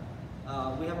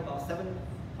 We have about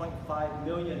 7.5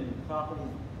 million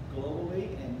properties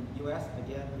globally, and US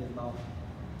again is about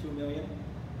 2 million.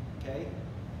 Okay,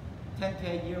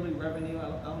 10K yearly revenue.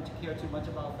 I don't care too much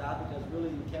about that because really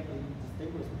you can't really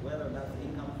distinguish whether that's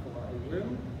income for a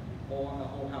room or a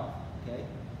whole house. Okay.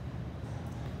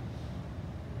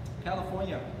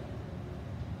 California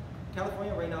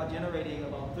right now generating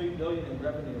about $3 billion in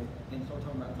revenue in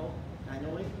short-term rental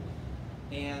annually,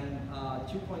 and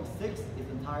 2.6 is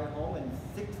entire home, and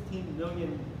 16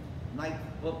 million nights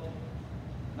booked.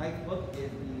 Nights booked is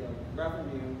the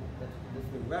revenue, that's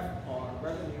the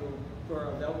revenue per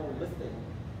available listing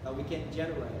that we can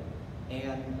generate.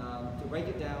 And to break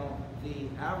it down the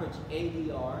average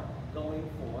ADR going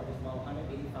for is about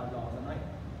 $185 a night.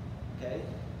 Okay?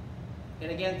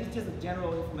 And again, this is just a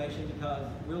general information because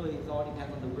really it all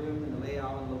depends on the room and the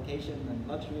layout and location and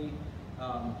luxury.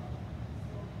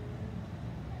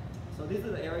 So this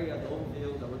is the area, the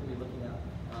overview that we're going to be looking at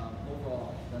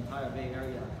overall, the entire Bay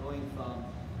Area, going from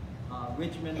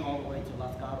Richmond all the way to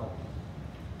Los Gatos.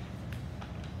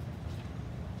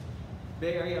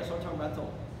 Bay Area short-term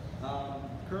rental.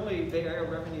 Currently, Bay Area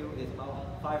revenue is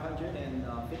about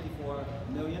 554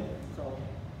 million, so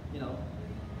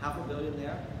half a billion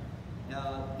there.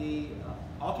 The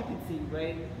occupancy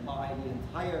rate by the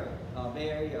entire Bay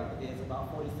Area is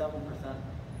about 47%.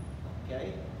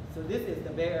 Okay, so this is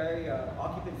the Bay Area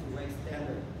occupancy rate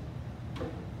standard.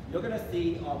 You're going to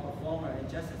see our performer in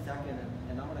just a second,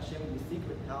 and I'm going to share with you the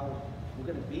secret how we're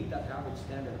going to beat that average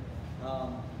standard.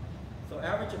 So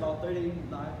average about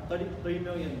 33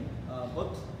 million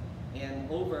books and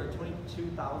over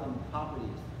 22,000 properties.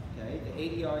 Okay, the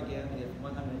ADR again is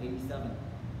 187.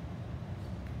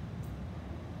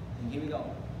 And here we go,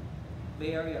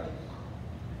 Bay Area.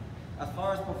 As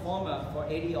far as performer for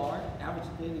ADR, average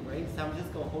daily rate, San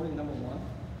Francisco holding number 1.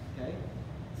 Okay,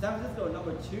 San Francisco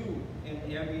number 2 in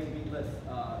Airbnb list,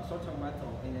 short-term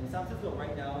rental. And in San Francisco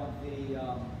right now,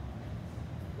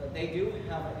 they do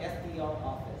have an SDR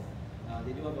office.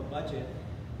 They do have a budget,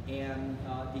 and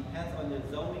depends on your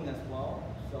zoning as well.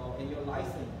 So, and your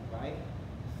license, right?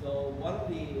 So one of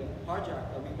the projects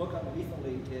that we worked on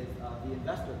recently is the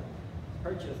investor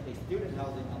purchased a student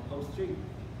housing on Post Street.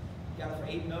 Got it for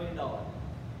 $8 million,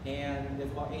 and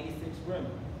there's about 86 rooms.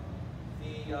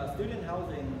 The student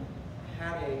housing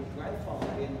had a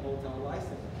grandfather in hotel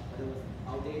license, but it was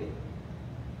outdated.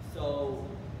 So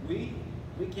we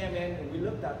came in and we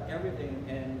looked at everything,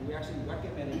 and we actually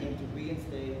recommended him to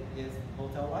reinstate his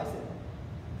hotel license.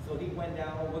 So he went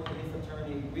down, worked with his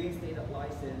attorney, reinstated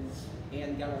license,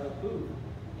 and got it approved.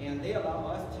 And they allow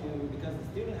us to, because the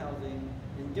student housing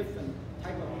in different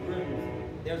type of rooms.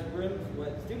 There's rooms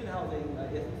with student housing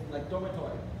is like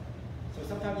dormitory. So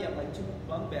sometimes you have like 2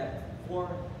 bunk beds, 4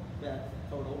 beds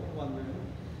total in one room,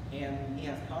 and he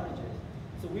has cottages.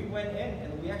 So we went in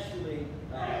and we actually,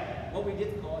 what we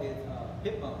did call it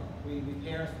pit bump. We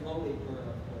repair slowly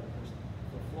per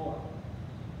floor.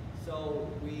 So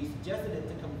we suggested it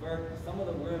to convert some of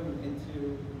the room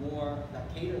into more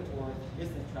that cater towards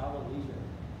business travel leisure.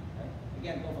 Right?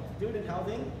 Again, go from student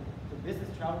housing to business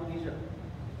travel leisure.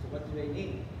 So what do they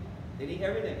need? They need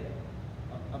everything.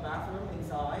 A bathroom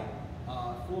inside,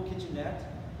 full kitchenette,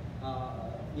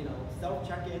 self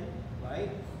check-in, right?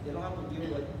 They don't have to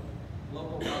deal with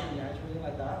local parking or anything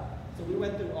like that. So we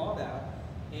went through all that,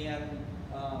 and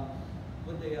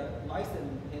with the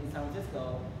license in San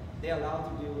Francisco, they're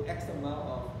allowed to do X amount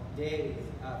of days,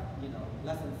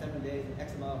 less than 7 days, and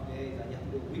X amount of days, you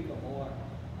have to do a week or more.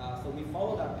 So we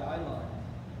follow that guideline.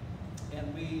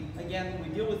 And we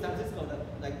deal with San Francisco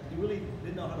that they really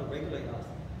didn't know how to regulate us.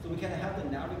 So we kind of have to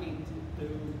navigate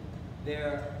through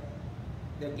their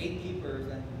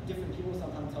gatekeepers, and different people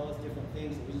sometimes tell us different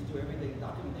things, so we just do everything,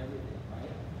 document everything,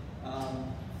 right?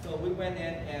 So we went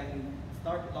in and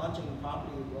started launching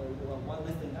property, one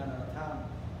listing out of town.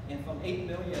 And from $8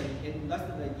 million, in less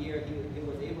than a year, he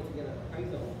was able to get an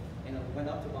appraisal, and it went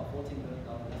up to about $14 million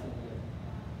less than a year.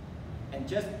 And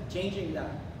just changing that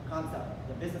concept,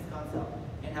 the business concept,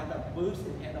 and have that boost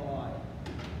in NOI,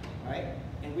 right?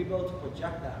 And we go to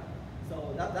project that.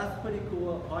 So that's a pretty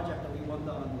cool project that we worked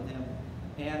on with him.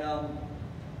 And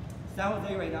San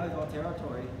Jose right now is our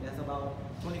territory. It's about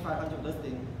 2,500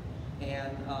 listings,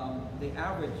 and the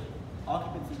average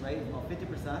occupancy rate is about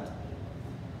 50%.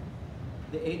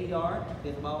 The ADR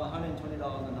is about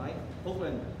 $120 a night.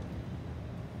 Oakland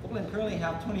currently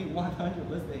have 2,100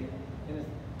 listings, and it's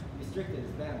restricted,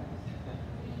 it's banned.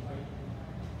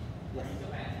 Yes.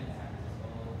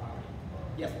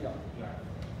 Yes, we are.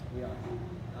 We are.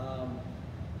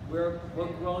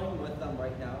 We're growing with them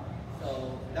right now.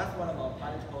 So that's one of our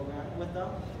pilot programs with them.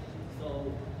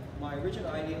 So my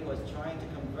original idea was trying to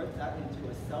convert that into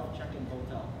a self-check-in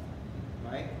hotel,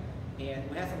 right? And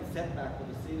we had some setback with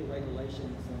the city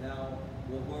regulations, so now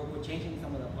we're changing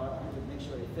some of the product to make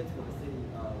sure it fits with the city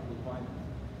requirements.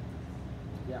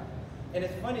 Yeah. And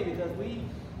it's funny because we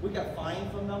got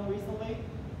fined from them recently.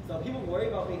 So people worry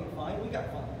about being fined. We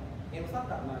got fined. And it's not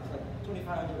that much, like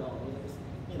 $2,500.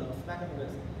 Smack in the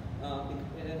wrist.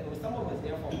 And then someone was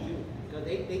there for too. Because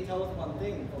they tell us one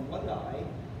thing from one guy,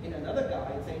 and another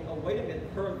guy saying, oh, wait a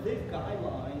minute, per this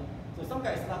guideline. So some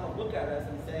guy slap a book at us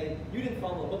and say, you didn't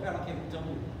follow the book, I don't care who told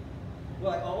you. We're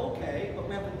like, oh, okay, but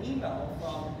we have an email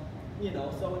from,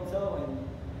 so-and-so,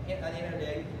 and at the end of the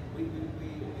day, we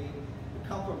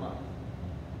compromise.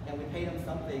 and we pay them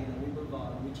something, and we move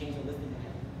on, and we change the listing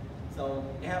again. So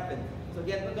it happens. So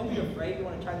again, don't be afraid. You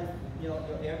want to try this, your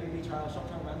Airbnb trial,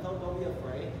 short-term rental. Don't be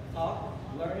afraid. Talk,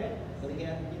 learn it. But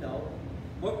again,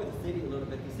 work with the city a little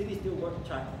bit. The city's still working,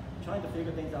 trying to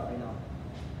figure things out right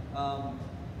now.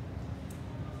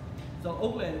 So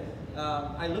Oakland,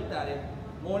 I looked at it.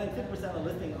 More than 50% of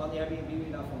listings on the Airbnb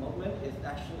right now from Oakland is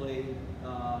actually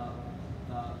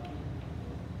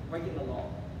breaking the law,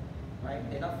 right?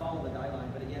 They're not following the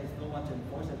guideline, but again, still want to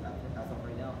enforce it as of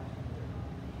right now.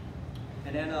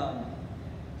 And then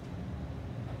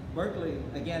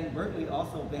Berkeley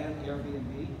also banned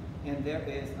Airbnb, and there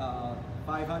is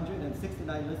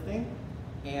 569 listings,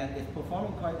 and it's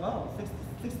performing quite well.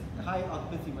 6 high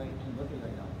occupancy rate in Berkeley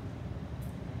right now.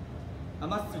 I'm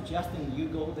not suggesting you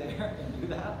go there and do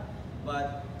that,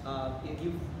 but if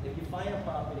you find a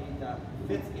property that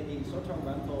fits in the short-term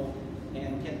rental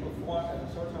and can perform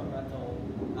as a short-term rental,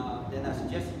 then I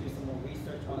suggest you do some more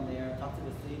research on there, talk to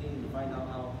the city, and find out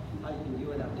how you can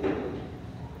do it legally.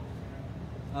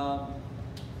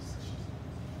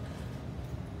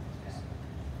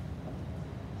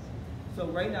 So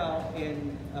right now,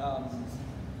 I'm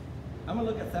gonna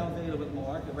look at San Jose a little bit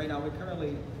more. Because right now, we're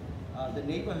currently the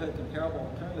neighborhood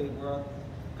comparable. Currently, we're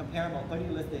comparing about 30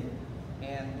 listings,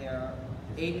 and their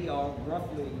ADR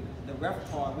roughly, the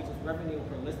RevPAR, which is revenue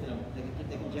per listing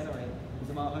they can generate, is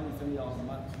about $170 a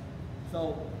month.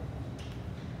 So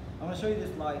I'm gonna show you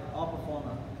this slide, all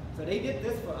performer. So they did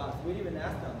this for us. We didn't even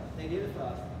ask them. They did it for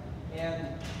us.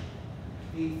 And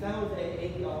the San Jose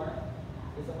ADR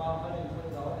is about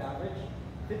 $120 average,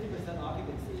 50%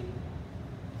 occupancy.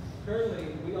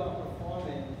 Currently, we are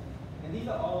performing, and these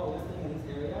are all listed in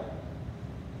this area,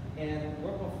 and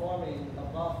we're performing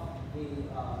above the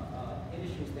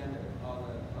industry standard of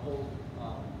the whole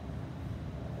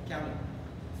county.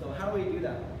 So how do we do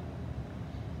that?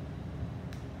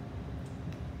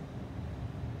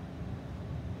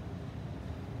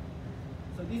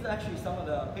 So these are actually some of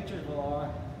the pictures of our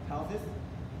houses.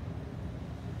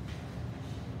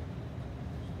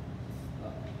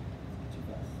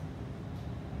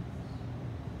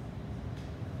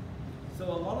 So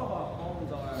a lot of our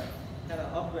homes are kind of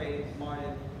upgraded,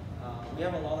 smarted. We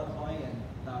have a lot of clients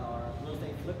that are real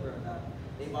estate flipper that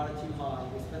they bought it too high.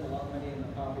 They spent a lot of money in the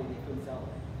property, they couldn't sell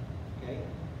it. Okay,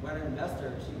 we had an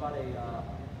investor. She bought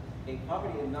a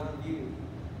property in Mountain View,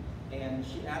 and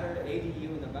she added an ADU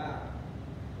in the back.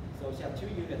 So she has 2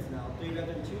 units now,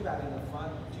 3-bedroom, 2-bath in the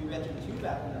front, 2-bedroom,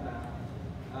 2-bath in the back.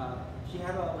 She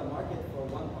had it on the market for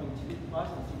 1.2 plus,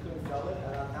 and she couldn't sell it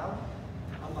at our town.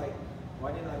 I'm like,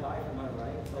 why didn't I buy it from her,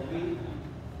 right? So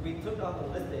we took on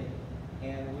the listing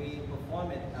and we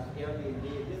perform it as Airbnb.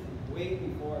 This is way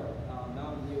before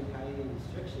Mountain View had any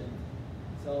restrictions.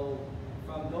 So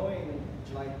from going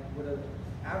like with an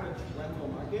average rental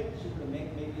market, she would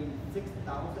make maybe $6,000,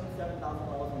 $7,000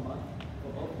 a month for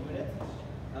both units.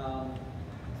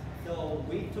 So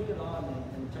we took it on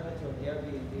and turned it to an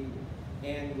Airbnb.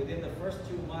 And within the first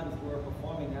 2 months, we were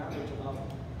performing average about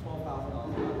 $12,000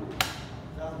 a month.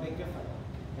 So that was a big difference.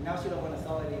 And now she don't want to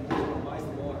sell it anymore, she want to buy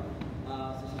some more.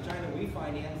 So she's trying to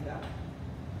refinance that.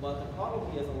 But the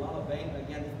problem is a lot of banks,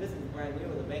 again, this business is brand new,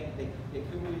 the bank, they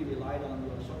couldn't really rely on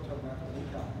your short-term rental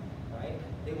income, right?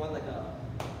 They want like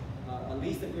a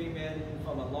lease agreement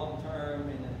from a long-term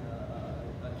and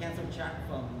a canceled check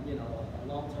from, a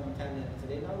long-term tenant. So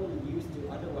they're not really used to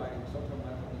underwriting short-term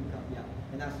rental income yet,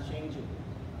 and that's changing,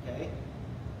 okay?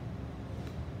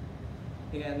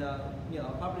 And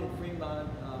property in Fremont,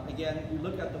 again, you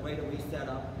look at the way that we set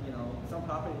up, some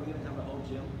property we even have a whole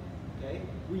gym, okay?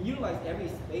 We utilize every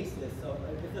space list, so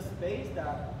if it's a space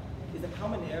that is a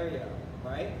common area,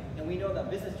 right? And we know that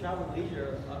business, travel,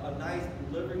 leisure, a nice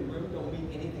living room don't mean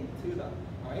anything to them,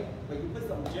 right? But you put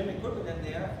some gym equipment in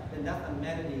there, then that's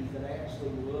amenities that I actually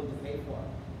willing to pay for,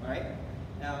 right?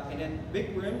 And then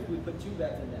big rooms, we put 2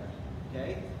 beds in there,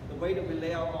 okay? The way that we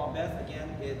lay out our beds, again,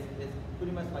 it's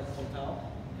pretty much like a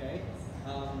hotel, okay?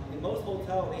 In most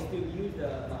hotels, they still use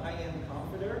the high-end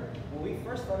comforter. When we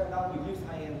first started out, we used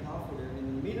high-end comforter,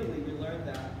 and immediately we learned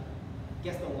that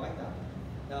guests don't like that.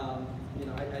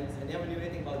 I never knew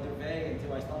anything about duvet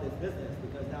until I started this business,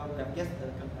 because now we have guests that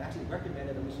actually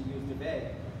recommended that we should use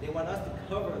duvet. They want us to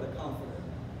cover the comforter,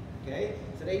 okay?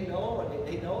 So they know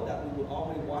that we will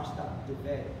always wash that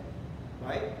duvet,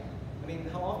 right? I mean,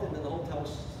 how often does the hotel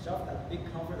shove that big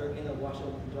comforter in a washer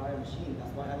dryer machine?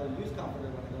 That's why I don't use comforter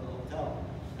when I go to the hotel.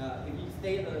 If you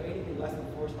stay at anything less than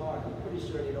 4 stars, I'm pretty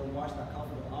sure they don't wash that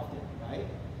comforter often, right?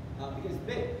 Because it's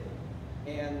big.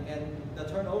 And the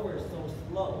turnover is so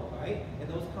slow, right? And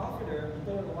those comforters, you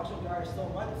throw in the washer dryer so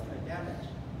much, it's going to damage,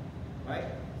 right?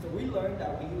 So we learned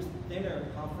that we use thinner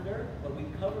comforter, but we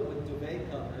cover with duvet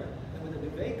cover. And with the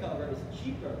duvet cover, it's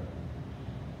cheaper.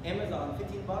 Amazon,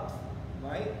 15 bucks,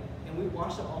 right? And we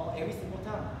wash it all every single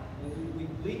time. And we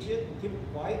bleach it, we keep it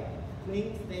white,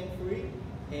 clean, stain-free,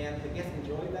 and the guests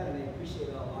enjoy that and they appreciate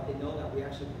it a lot. They know that we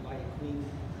actually provide a clean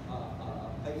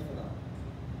place for them.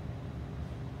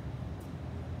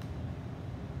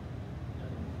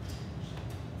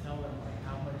 Tell them like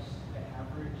how much the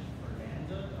average for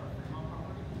Danza or Fremont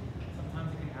property. Sometimes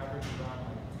it can average around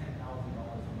like $10,000 a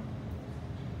month.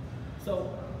 So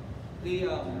the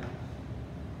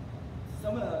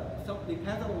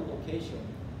depends on the location,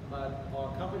 but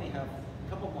our company have a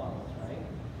couple models, right?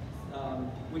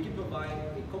 We can provide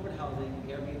a corporate housing,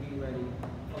 Airbnb ready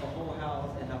for the whole house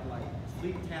and have like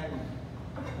sleep tagging,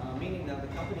 meaning that the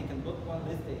company can book one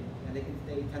listing and they can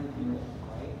stay 10 people,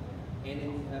 right?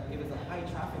 And if it's a high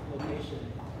traffic location,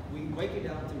 we break it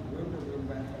down to room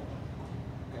rental,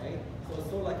 okay? So it's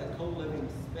sort of like a co-living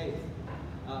space.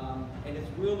 And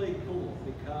it's really cool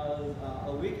because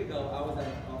a week ago I was at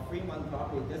a Fremont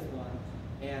property, this one,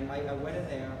 and I went in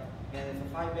there and it's a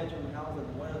 5-bedroom house and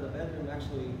one of the bedrooms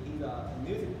actually, he's a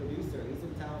music producer, he's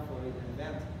in town for an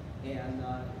event and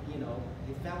you know,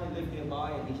 his family lived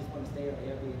nearby and he just wanted to stay at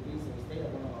Airbnb, so he stayed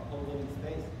at one of our co-living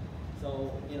space.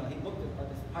 So, you know, he booked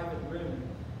this private room,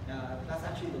 that's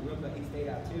actually the room that he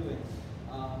stayed at too. And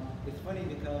it's funny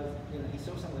because, you know, he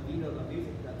shows some of the videos of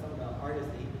music that some of the artists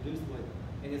that he produced with.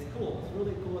 And it's cool. It's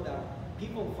really cool that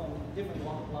people from different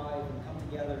walks of life can come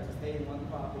together to stay in one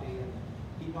property. And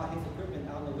he brought his equipment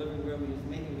out in the living room. He was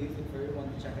making music for everyone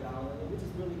to check it out, which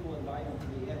is really cool environment to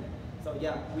be in. So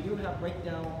yeah, we do have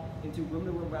breakdown into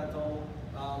room-to-room rental.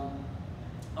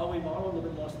 Our remodel a little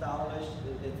bit more stylish.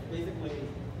 It's basically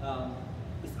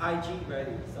it's IG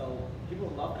ready. So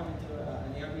people love coming to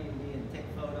an Airbnb and take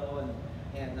a photo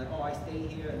and oh, I stay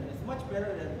here. And it's much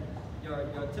better than your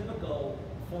typical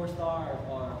 4-star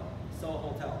or Soho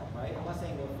hotel, right? I'm not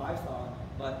saying we're 5-star,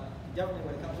 but definitely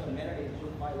when it comes to amenities,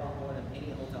 we'll buy a lot more than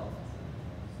any hotels.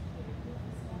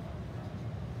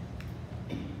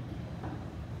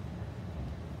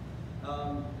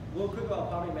 Real quick about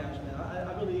property management.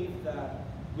 I believe that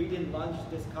we didn't launch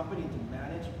this company to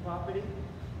manage property.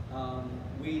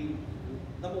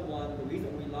 Number one, the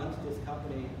reason we launched this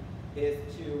company is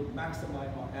to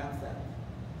maximize our assets.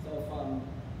 So from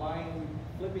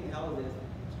flipping houses,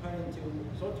 turn into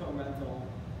short-term rental,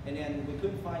 and then we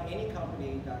couldn't find any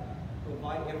company that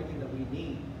provide everything that we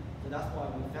need. So that's why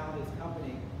we found this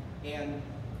company. And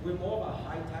we're more of a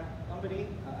high-tech company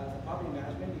as a property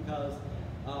management because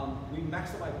we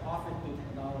maximize profit through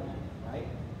technology, right?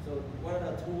 So what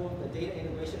are the tools, the data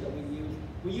integration that we use?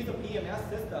 We use a PMS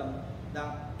system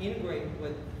that integrates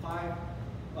with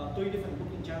 3 different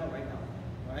booking channels right now,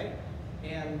 right?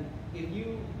 And if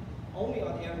you only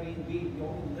on Airbnb, you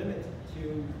only limit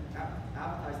to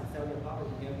advertise and sell your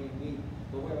property on Airbnb.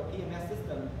 But we're a PMS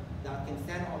system that can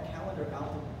send our calendar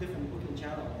out to different booking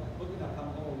channels, like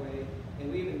Booking.com, HomeAway,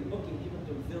 and we even booking people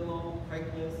through Zillow,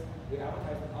 Craigslist. We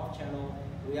advertise on off-channel.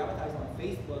 We advertise on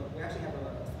Facebook. We actually have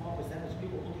a small percentage of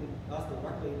people booking us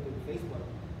directly through Facebook,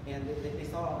 and they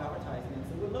saw our advertisement.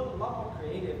 So we're a lot more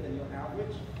creative than your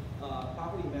average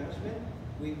property management.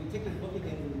 We take the booking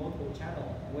in multiple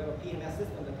channels. We have a PMS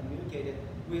system that communicated.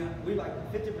 We like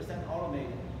 50%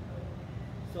 automated.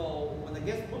 So when the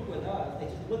guests book with us, they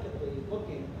just look at the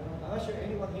booking. I'm not sure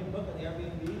anyone here booked on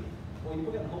Airbnb, or you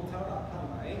book at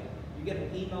hotel.com, right? You get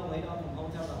an email later on from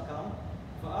hotel.com.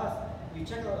 For us, you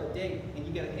check out a date and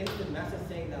you get an instant message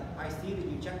saying that I see that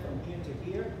you checked from here to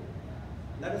here.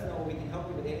 Let us know we can help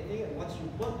you with anything. And once you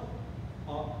book,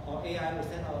 our AI will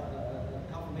send out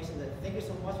a confirmation that thank you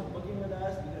so much for booking with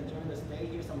us. You're going to join the stay.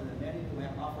 Here's some of the amenities we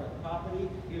have offered at the property.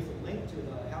 Here's a link to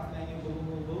the house menu, boom, boom,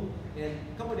 boom, boom. And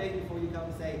a couple of days before you come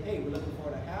and say, hey, we're looking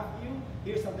forward to have you.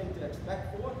 Here's something to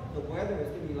expect for. The weather is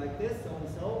going to be like this, so and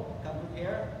so. Come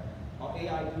prepare. Our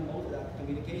AI do most of that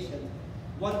communication.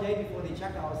 One day before they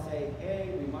check out, say,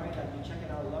 hey, remind that you're checking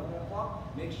out 11 o'clock.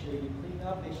 Make sure you clean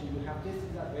up. Make sure you have this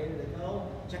is that ready to go.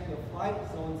 Check your flight,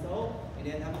 so and so. And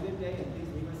then have a good day, and please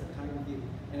leave us a kind review.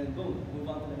 And then boom, move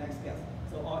on to the next guest.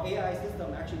 So our AI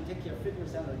system actually takes care of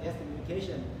 50% of the guest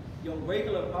communication. Your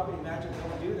regular property manager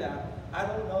don't do that. I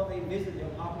don't know if they visit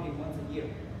your property once a year,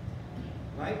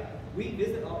 right? We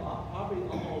visit our property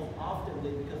almost often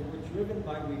because we're driven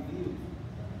by reviews.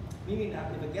 Meaning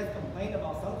that if a guest complains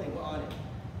about something, we're on it,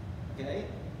 okay?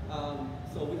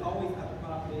 So we always have the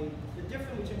property. The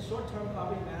difference between short-term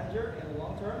property manager and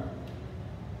long-term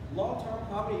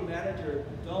property manager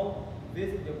don't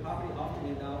visit your property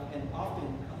often enough and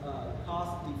often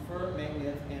cost deferred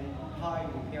maintenance and high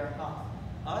repair costs.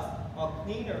 Us, our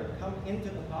cleaner come into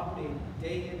the property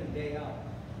day in and day out.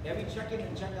 Every check-in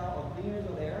and check-out, our cleaners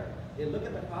are there. They look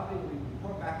at the property, we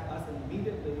report back to us, and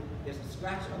immediately there's a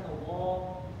scratch on the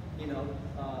wall, you know,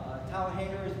 a towel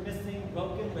hanger is missing,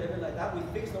 broken, whatever like that. We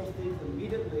fix those things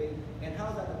immediately. And how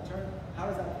does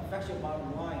that affect your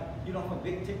bottom line? You don't have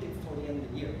big tickets toward the end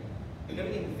of the year.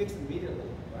 Everything is fixed immediately,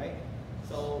 right?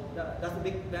 So that's a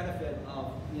big benefit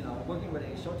of, you know, working with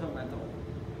a short-term rental.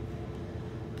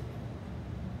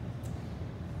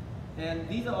 And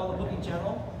these are all the booking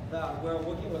channels that we're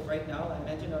working with right now, I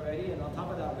mentioned already. And on top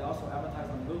of that, we also advertise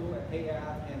on Google and pay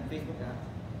ads and Facebook ads.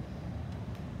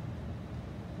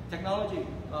 Technology.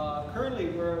 Currently,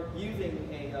 we're using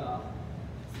a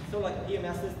sort of like a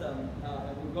PMS system,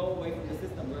 and we'll go away from the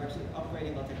system. We're actually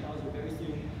upgrading our technology very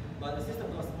soon. But the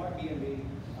system called Smart B&B.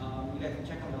 You guys can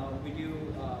check them out. We do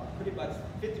pretty much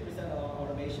 50% of our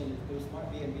automation through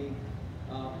Smart B&B.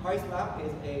 Price Lab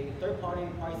is a third-party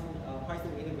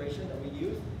pricing integration that we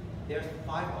use. There's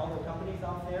 5 other companies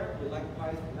out there. We like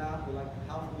Price Lab, we like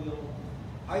House Wheel.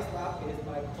 Price Lab is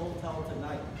like Hotel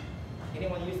Tonight.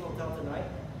 Anyone use Hotel Tonight?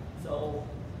 So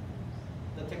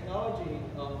the technology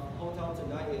of Hotel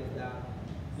Tonight is that,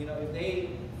 you know, if they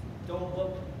don't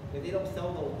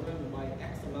sell those rooms by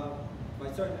X amount, by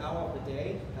a certain hour of the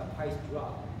day, that price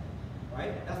drop,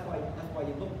 right? That's why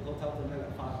you book Hotel Tonight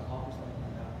at 5 o'clock or something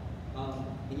like that,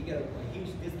 and you get a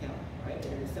huge discount, right?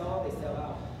 And when they sell out, they sell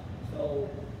out. So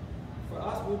for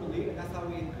us, we believe, and that's how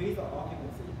we increase our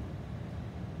occupancy.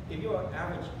 If you're an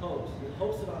average host, you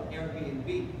hosted on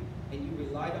Airbnb, and you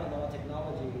relied on our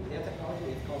technology, their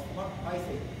technology is called smart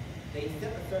pricing. They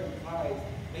set a certain price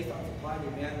based on supply and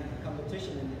demand and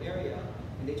competition in the area,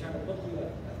 and they try to book you as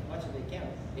much as they can.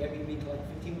 Airbnb collects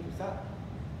 15%,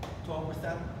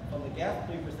 12% from the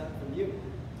guest, 3% from you.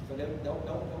 So they don't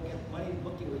get money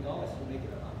booking regardless you make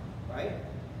it or not, right?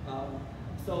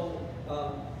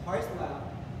 Price Lab,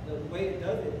 the way it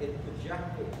does it, it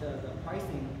projects the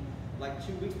pricing like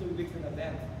 2 weeks, 3 weeks in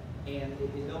advance, and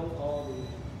it knows all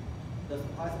the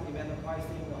supply and demand of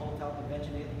pricing, the hotel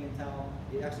convention, anything in town.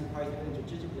 It actually prices it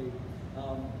strategically.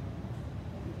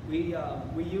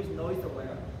 We use noise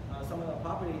aware. Some of the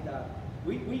properties that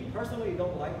we personally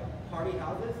don't like party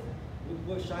houses.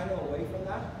 We're shying away from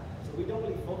that. So we don't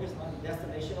really focus on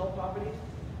destinational properties.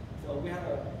 So we have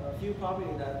a few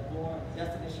properties that are more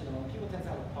destinational. People tend to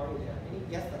have a party there. Any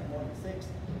guest that's more than 6,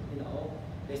 you know,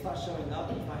 they start showing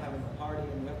up and start having a party,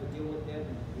 and we have to deal with it,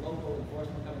 and local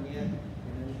enforcement coming in,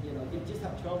 and then, you know, you just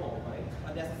have trouble, right?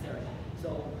 Unnecessary.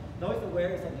 So noise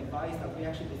aware is a device that we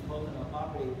actually disclose in our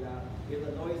property that if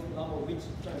the noise level reaches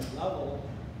a certain level,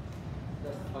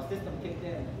 our system kicked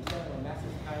in. We sent them a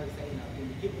message kind of saying that when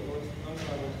you keep the noise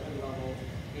level, certain level,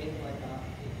 anything like that.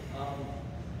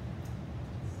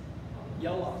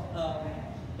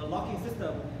 The locking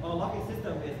system, our locking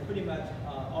system is pretty much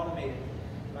automated,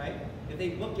 right? If they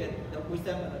book it, we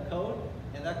send them a code,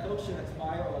 and that code should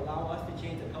expire or allow us to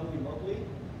change the code remotely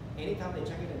anytime they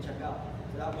check in and check out.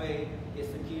 So that way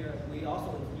it's secure. We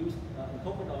also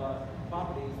incorporate our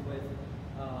properties with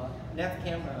Net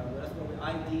camera. That's where we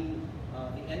ID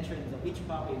the entrance of each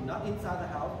property, not inside the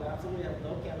house. We absolutely have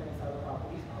no camera inside the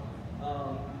properties.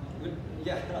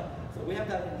 So we have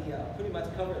that in the pretty much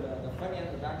cover the front end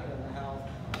and the back end of the house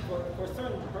for a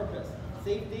certain purpose,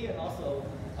 safety, and also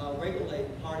regulate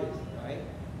parties, right?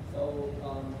 So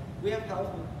we have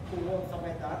houses with pool and stuff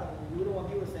like that, and we don't want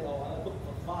people to say, oh, I booked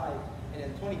for 5, and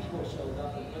then 20 people showed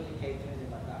up and replicate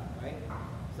anything like that, right?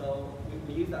 So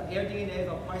we use that. AirDNA is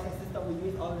our pricing system we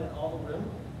use other than all the room.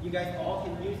 You guys all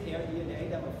can use AirDNA.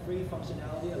 They have a free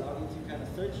functionality, allow you to kind of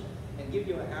search and give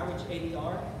you an average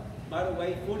ADR. By the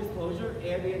way, full disclosure,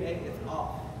 AirDNA is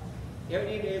off.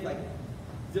 AirDNA is like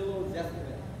Zillow's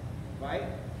estimate, right?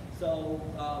 So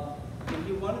if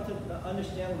you wanted to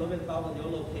understand a little bit about your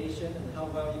location and how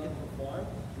well you can perform,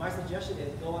 my suggestion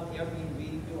is go on Airbnb,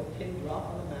 do a pin drop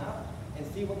on the map, and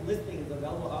see what listings are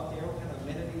available out there, what kind of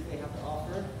amenities they have to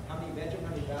offer, how many bedrooms,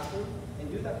 how many bathrooms,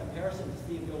 and do that comparison to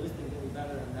see if your listing is any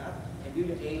better than that, and do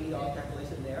your ADR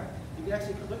calculation there. You can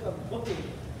actually click on booking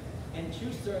and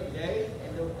choose certain days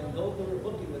and go through the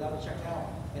booking without a checkout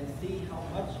and see how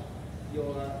much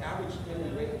your average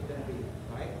daily rate is going to be,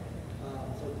 right?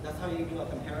 So that's how you do a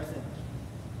comparison.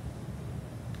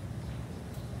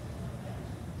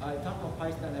 I talked about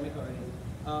price dynamic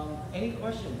already. Any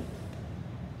questions?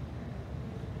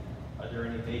 Are there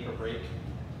any make or break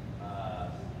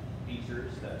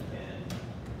features that can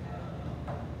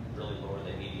really lower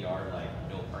the ADR, like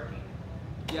no parking?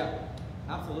 Yeah,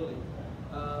 absolutely.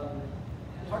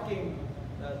 Parking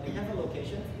depends on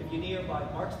location. If you're nearby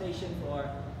park stations or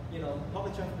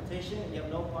public transportation and you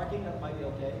have no parking, that might be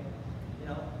okay. You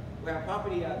know, we have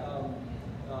property at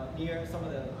near some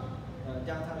of the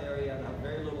downtown area that have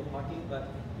very little parking, but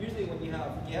usually when you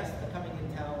have guests that are coming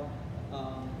in town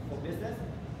for business,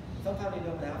 sometimes they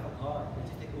don't have a car, they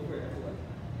just take Uber everywhere.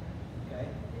 Okay?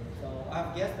 So I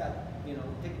have guests that, you know,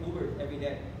 take Uber every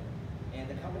day, and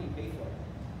the company pays for it.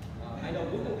 I know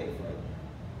Google pays for it.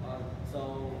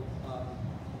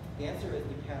 The answer is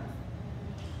depends.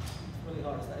 It's really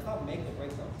hard. It's not make or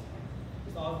break though.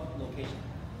 It's all location.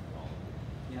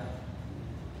 Yeah.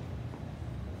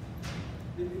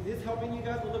 Is this helping you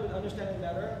guys a little bit understanding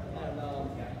better? And,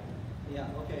 yeah,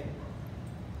 okay.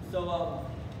 So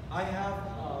I have,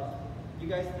 you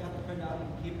guys have to print out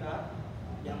and keep that?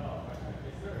 Yeah. Is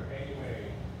there any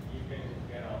way you can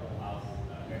get a whole house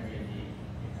Airbnb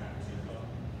in San Francisco?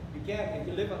 You can if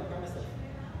you live on premises.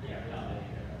 Yeah, not living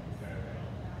there.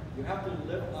 Is there You have to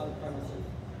live on premises.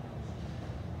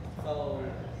 So,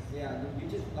 yeah, you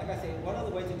just, like I say, one of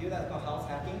the ways to do that is called house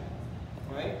hacking,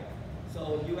 right?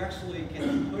 So you actually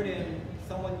can put in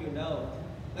someone you know.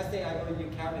 Let's say I go to you,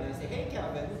 Calvin, and I say, hey,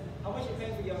 Calvin, how much you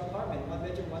paying for your apartment? One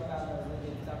bedroom, 1 bathroom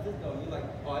in San Francisco. You're like,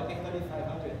 oh, I pay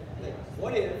 $3,500. Like,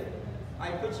 what if I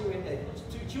put you in a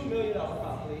 $2 million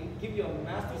property, give you a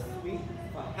master suite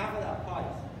for half of that price?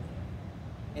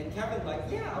 And Kevin's like,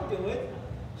 yeah, I'll do it.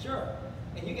 Sure.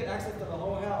 And you get access to the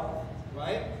whole house,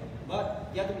 right? But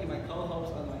you have to be my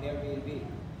co-host on my Airbnb.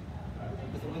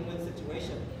 It's a win-win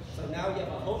situation. So now you have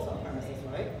a host on premises,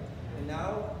 right? And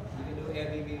now you can do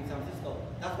Airbnb in San Francisco.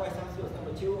 That's why San Francisco is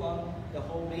number 2 on the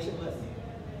whole nation list.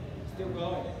 Still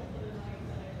growing.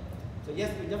 So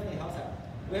yes, we definitely house hack.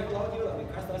 We have a lot of people that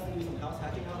request us to do some house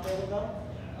hacking out there with them.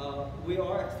 We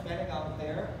are expanding out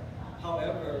there.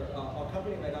 However, our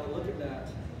company right now is looking at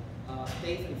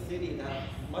states and cities that have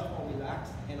much more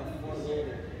relaxed and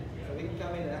affordability. So we can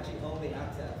come in and actually own the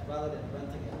assets rather than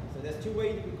renting it. So there's 2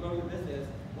 ways you can grow your business.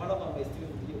 One of them is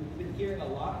you've been hearing a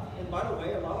lot. And by the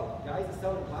way, a lot of guys are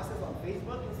selling classes on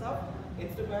Facebook and stuff,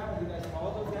 Instagram, and you guys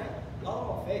follow those guys. A lot of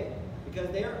them are fake because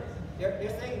they're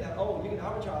saying that, oh, you can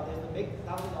arbitrage this to make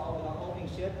 $1,000 without owning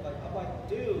shit. Like, I'm like,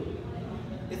 dude,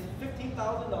 it's $15,000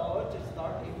 to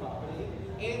start a property,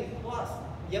 and plus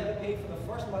you have to pay for the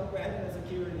first month rent and a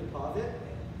security deposit.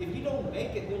 If you don't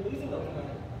make it, you're losing those money,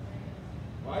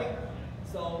 right?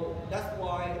 So that's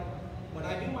why when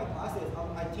I do my classes,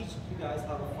 I teach you guys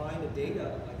how to find the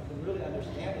data, like to really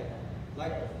understand it.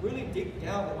 Like really dig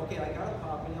down, like, okay, I got a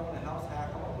property, I want a house hack,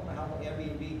 I want to put my house on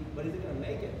Airbnb, but is it gonna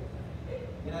make it?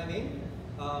 You know what I mean?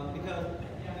 Because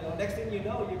you know, next thing you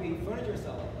know, you'll be furniture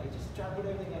seller. Like just try to put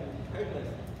everything on Craigslist,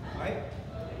 right?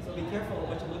 So be careful of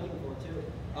what you're looking for too.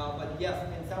 But yes,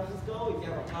 in San Francisco, if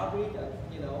you have a property that,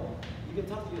 you know, you can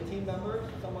talk to your team members,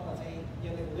 someone that's saying, you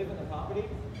know, they live in the property,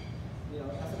 you know,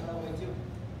 that's another way too.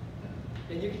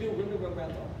 And you can do window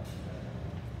rental.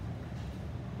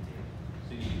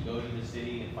 So you can go to the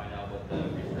city and find out what the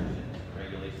restrictions and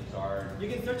regulations are. You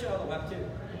can search it on the web too.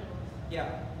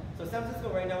 Yeah. So San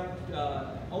Francisco right now,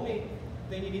 only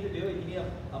thing you need to do is you need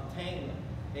to obtain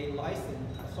a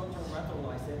license, a short-term rental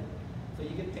license, so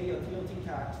you can pay your TOT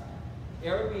tax.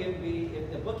 Airbnb,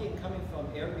 if the booking coming from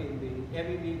Airbnb,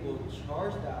 Airbnb will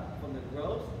charge that from the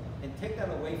gross and take that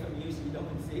away from you so you don't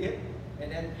even see it,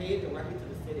 and then pay it directly to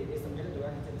the city. They submit it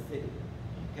directly to the city.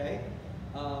 Okay?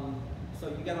 So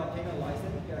you gotta obtain a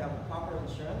license, you gotta have a proper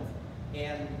insurance,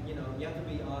 and you know you have to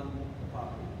be on the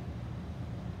property.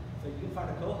 So you can find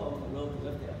a co-host and willing to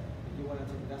live there if you wanted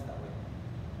to invest that way.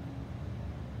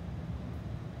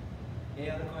 Any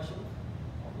other questions?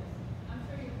 I'm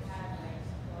sure you've had like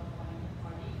one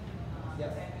party.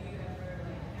 Yes. Have you ever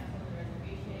like canceled the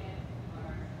reservation,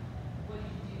 or what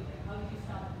did you do? Like, how did you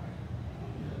stop the party?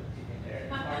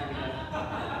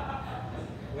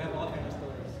 We have all kinds of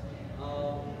stories.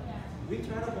 We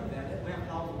try to prevent it. We have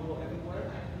house rule everywhere.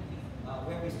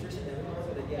 We have restrictions everywhere,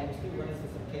 but again, we still run into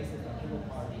some cases of people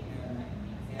party. And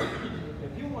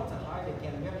if people want to hide, they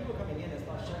can. We have people coming in and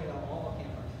start shutting out all our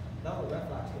cameras. That was red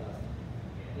flags to us.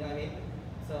 You know what I mean?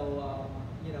 So,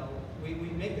 you know, we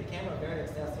make the camera very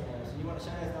accessible. So you want to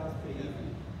shut us down, it's pretty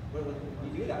easy. But when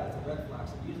you do that, it's a red flag.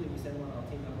 So usually we send one of our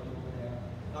team members over there,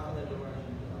 knock on the door, and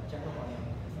check up on him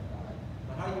and stuff like that.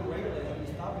 But how you regulate it, how you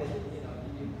stop it, you know,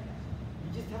 you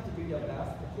just have to do your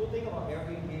best. The cool thing about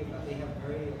Airbnb is that they have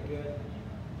very good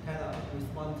kind of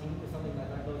respond team if something like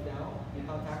that goes down. You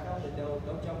contact them, they don't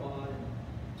jump on and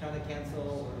try to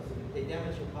cancel, or if they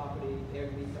damage your property,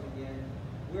 Airbnb coming in.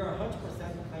 We're 100%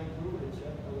 claim proven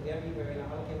insurance with Airbnb right now.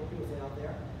 I don't care what people say out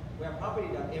there. We have property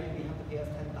that Airbnb have to pay us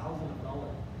 $10,000,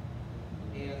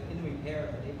 and in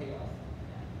repair that they pay us.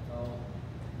 So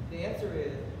the answer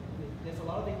is there's a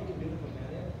lot of things you can do to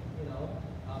prevent it. You know,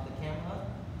 the camera,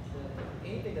 the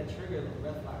anything that triggers the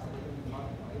red flags that you're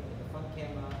talking, right? The front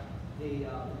camera, the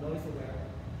noise aware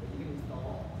that you can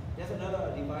install. There's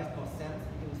another device called Sense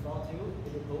you can install too.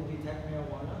 It will detect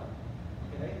marijuana,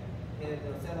 okay? And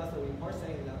it'll send us a report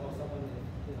saying that, oh, someone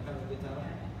is having a good time.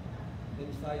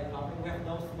 Then you start your property. We have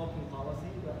no smoking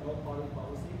policy, we have no party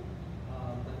policy.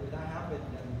 But if that happens,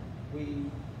 then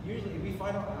we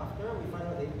find out after, we find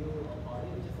out they do a party,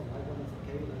 we just don't like one, it's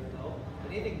okay, we let it go. But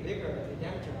anything bigger, if they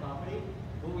damage your property,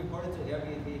 we'll report it to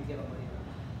Airbnb and get our money back.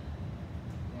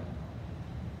 Yeah.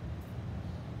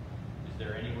 Is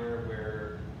there anywhere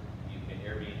where you can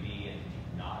Airbnb and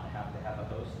not have to have a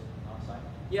host on site?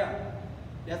 Yeah,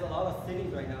 there's a lot of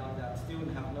cities right now that still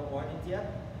have no ordinance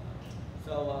yet.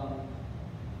 So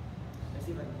let's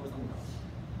see if I can pull something else.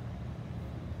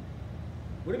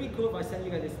 Would it be cool if I send you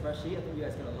guys this spreadsheet? I think you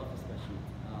guys are gonna love this spreadsheet.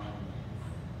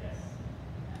 Yes.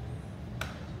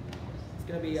 It's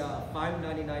gonna be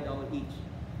 $599 each.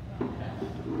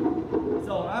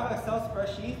 So I have an Excel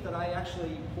spreadsheet that I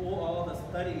actually pull all the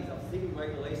studies of city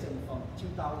regulation from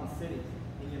 2,000 cities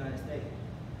in the United States.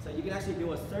 So you can actually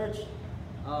do a search.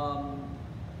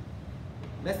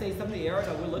 Let's say some of the areas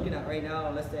that we're looking at right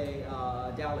now, let's say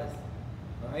Dallas,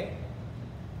 right?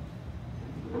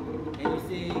 And you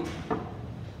see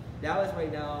Dallas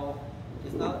right now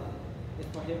is it's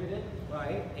prohibited,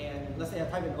 right? And let's say I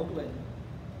type in Oakland.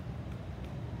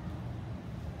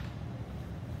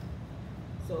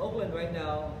 So Oakland right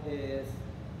now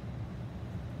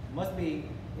must be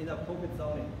in appropriate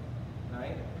zoning,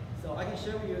 right? So I can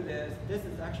show you this. This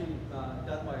is actually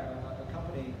done by a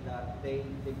company that they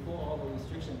pull all the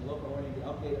restrictions, local ordinance, they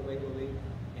update it regularly,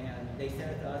 and they send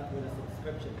it to us with a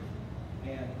subscription.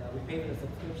 And we pay for the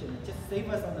subscription. It just saves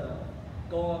us on the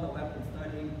go on the web and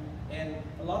study. And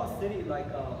a lot of cities like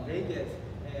Vegas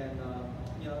and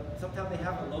you know, sometimes they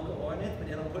have a local ordinance, but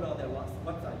they don't put it on their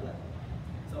website yet.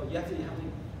 So you have to,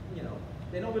 you know,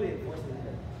 they don't really enforce it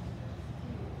either.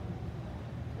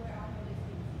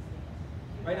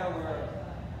 Right now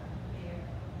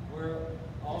we're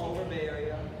all over Bay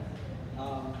Area,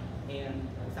 and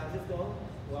San Francisco.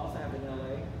 We also have in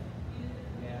LA,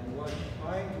 and we're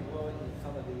trying to grow into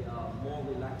some of the more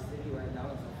relaxed city right now.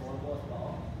 It's affordable as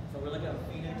well. So we're looking at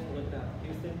Phoenix, we're looking at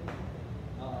Houston.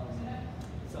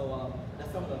 So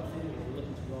that's some of the cities we're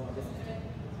looking to grow in this.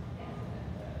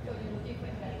 So you're looking for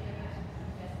investment.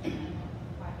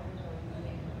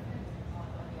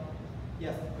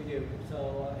 Yes, we do. So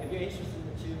if you're interested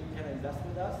to kind of invest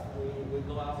with us, we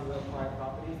go out and we acquire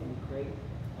properties and we create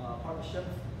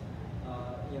partnerships,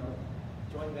 you know,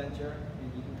 joint venture,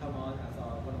 and you can come on as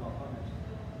one of our partners.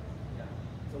 Yeah.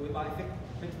 So we buy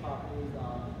fixed properties.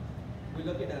 We're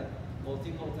looking at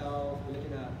boutique hotels. We're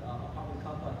looking at apartment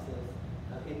complexes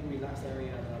in relaxed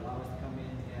area that allow us to come in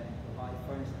and provide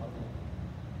furnished housing.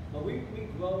 But we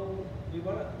grow. We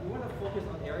want to focus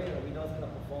on area that we know is going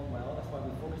to perform well. That's why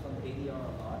we focus on the ADR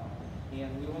a lot,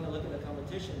 and we want to look at the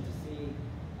competition to see.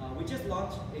 We just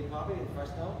launched a property in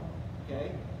Fresno.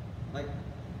 Okay, like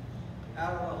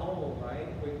out of the hole,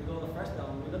 right? We go to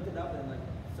Fresno and we looked it up, and like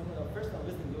some of the Fresno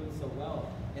isn't doing so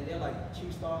well, and they're like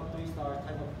 2-star, 3-star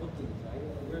type of bookings, right?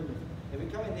 If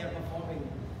we come in there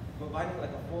providing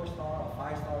like a 4-star or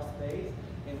 5-star space,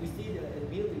 and we see that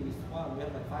immediately respond. We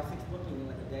have like 5-6 bookings in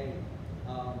like a day.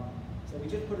 So we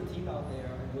just put a team out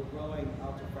there, and we're growing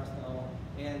out to Fresno.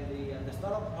 And the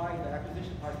startup price, the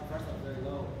acquisition price in Fresno is very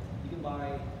low. You can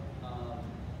buy a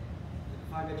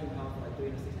 5-bedroom house for like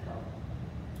 $360,000.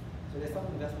 So there's some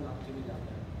investment opportunity out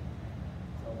there.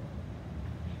 So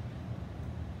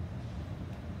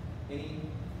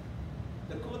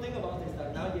the cool thing about this is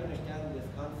that now you understand this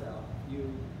concept,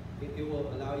 it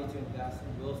will allow you to invest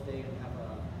in real estate and have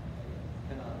a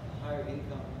kind of higher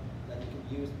income that you can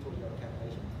use towards your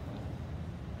calculations.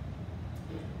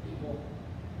 Cool.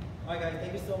 All right, guys,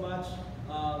 thank you so much.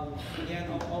 Again,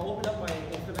 I'll open up my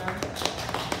Instagram.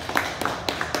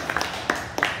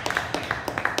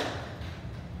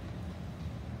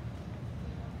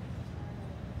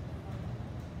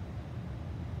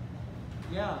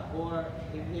 Yeah, or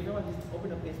if everyone just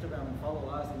open up Instagram and follow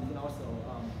us, and you can also.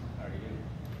 How are you?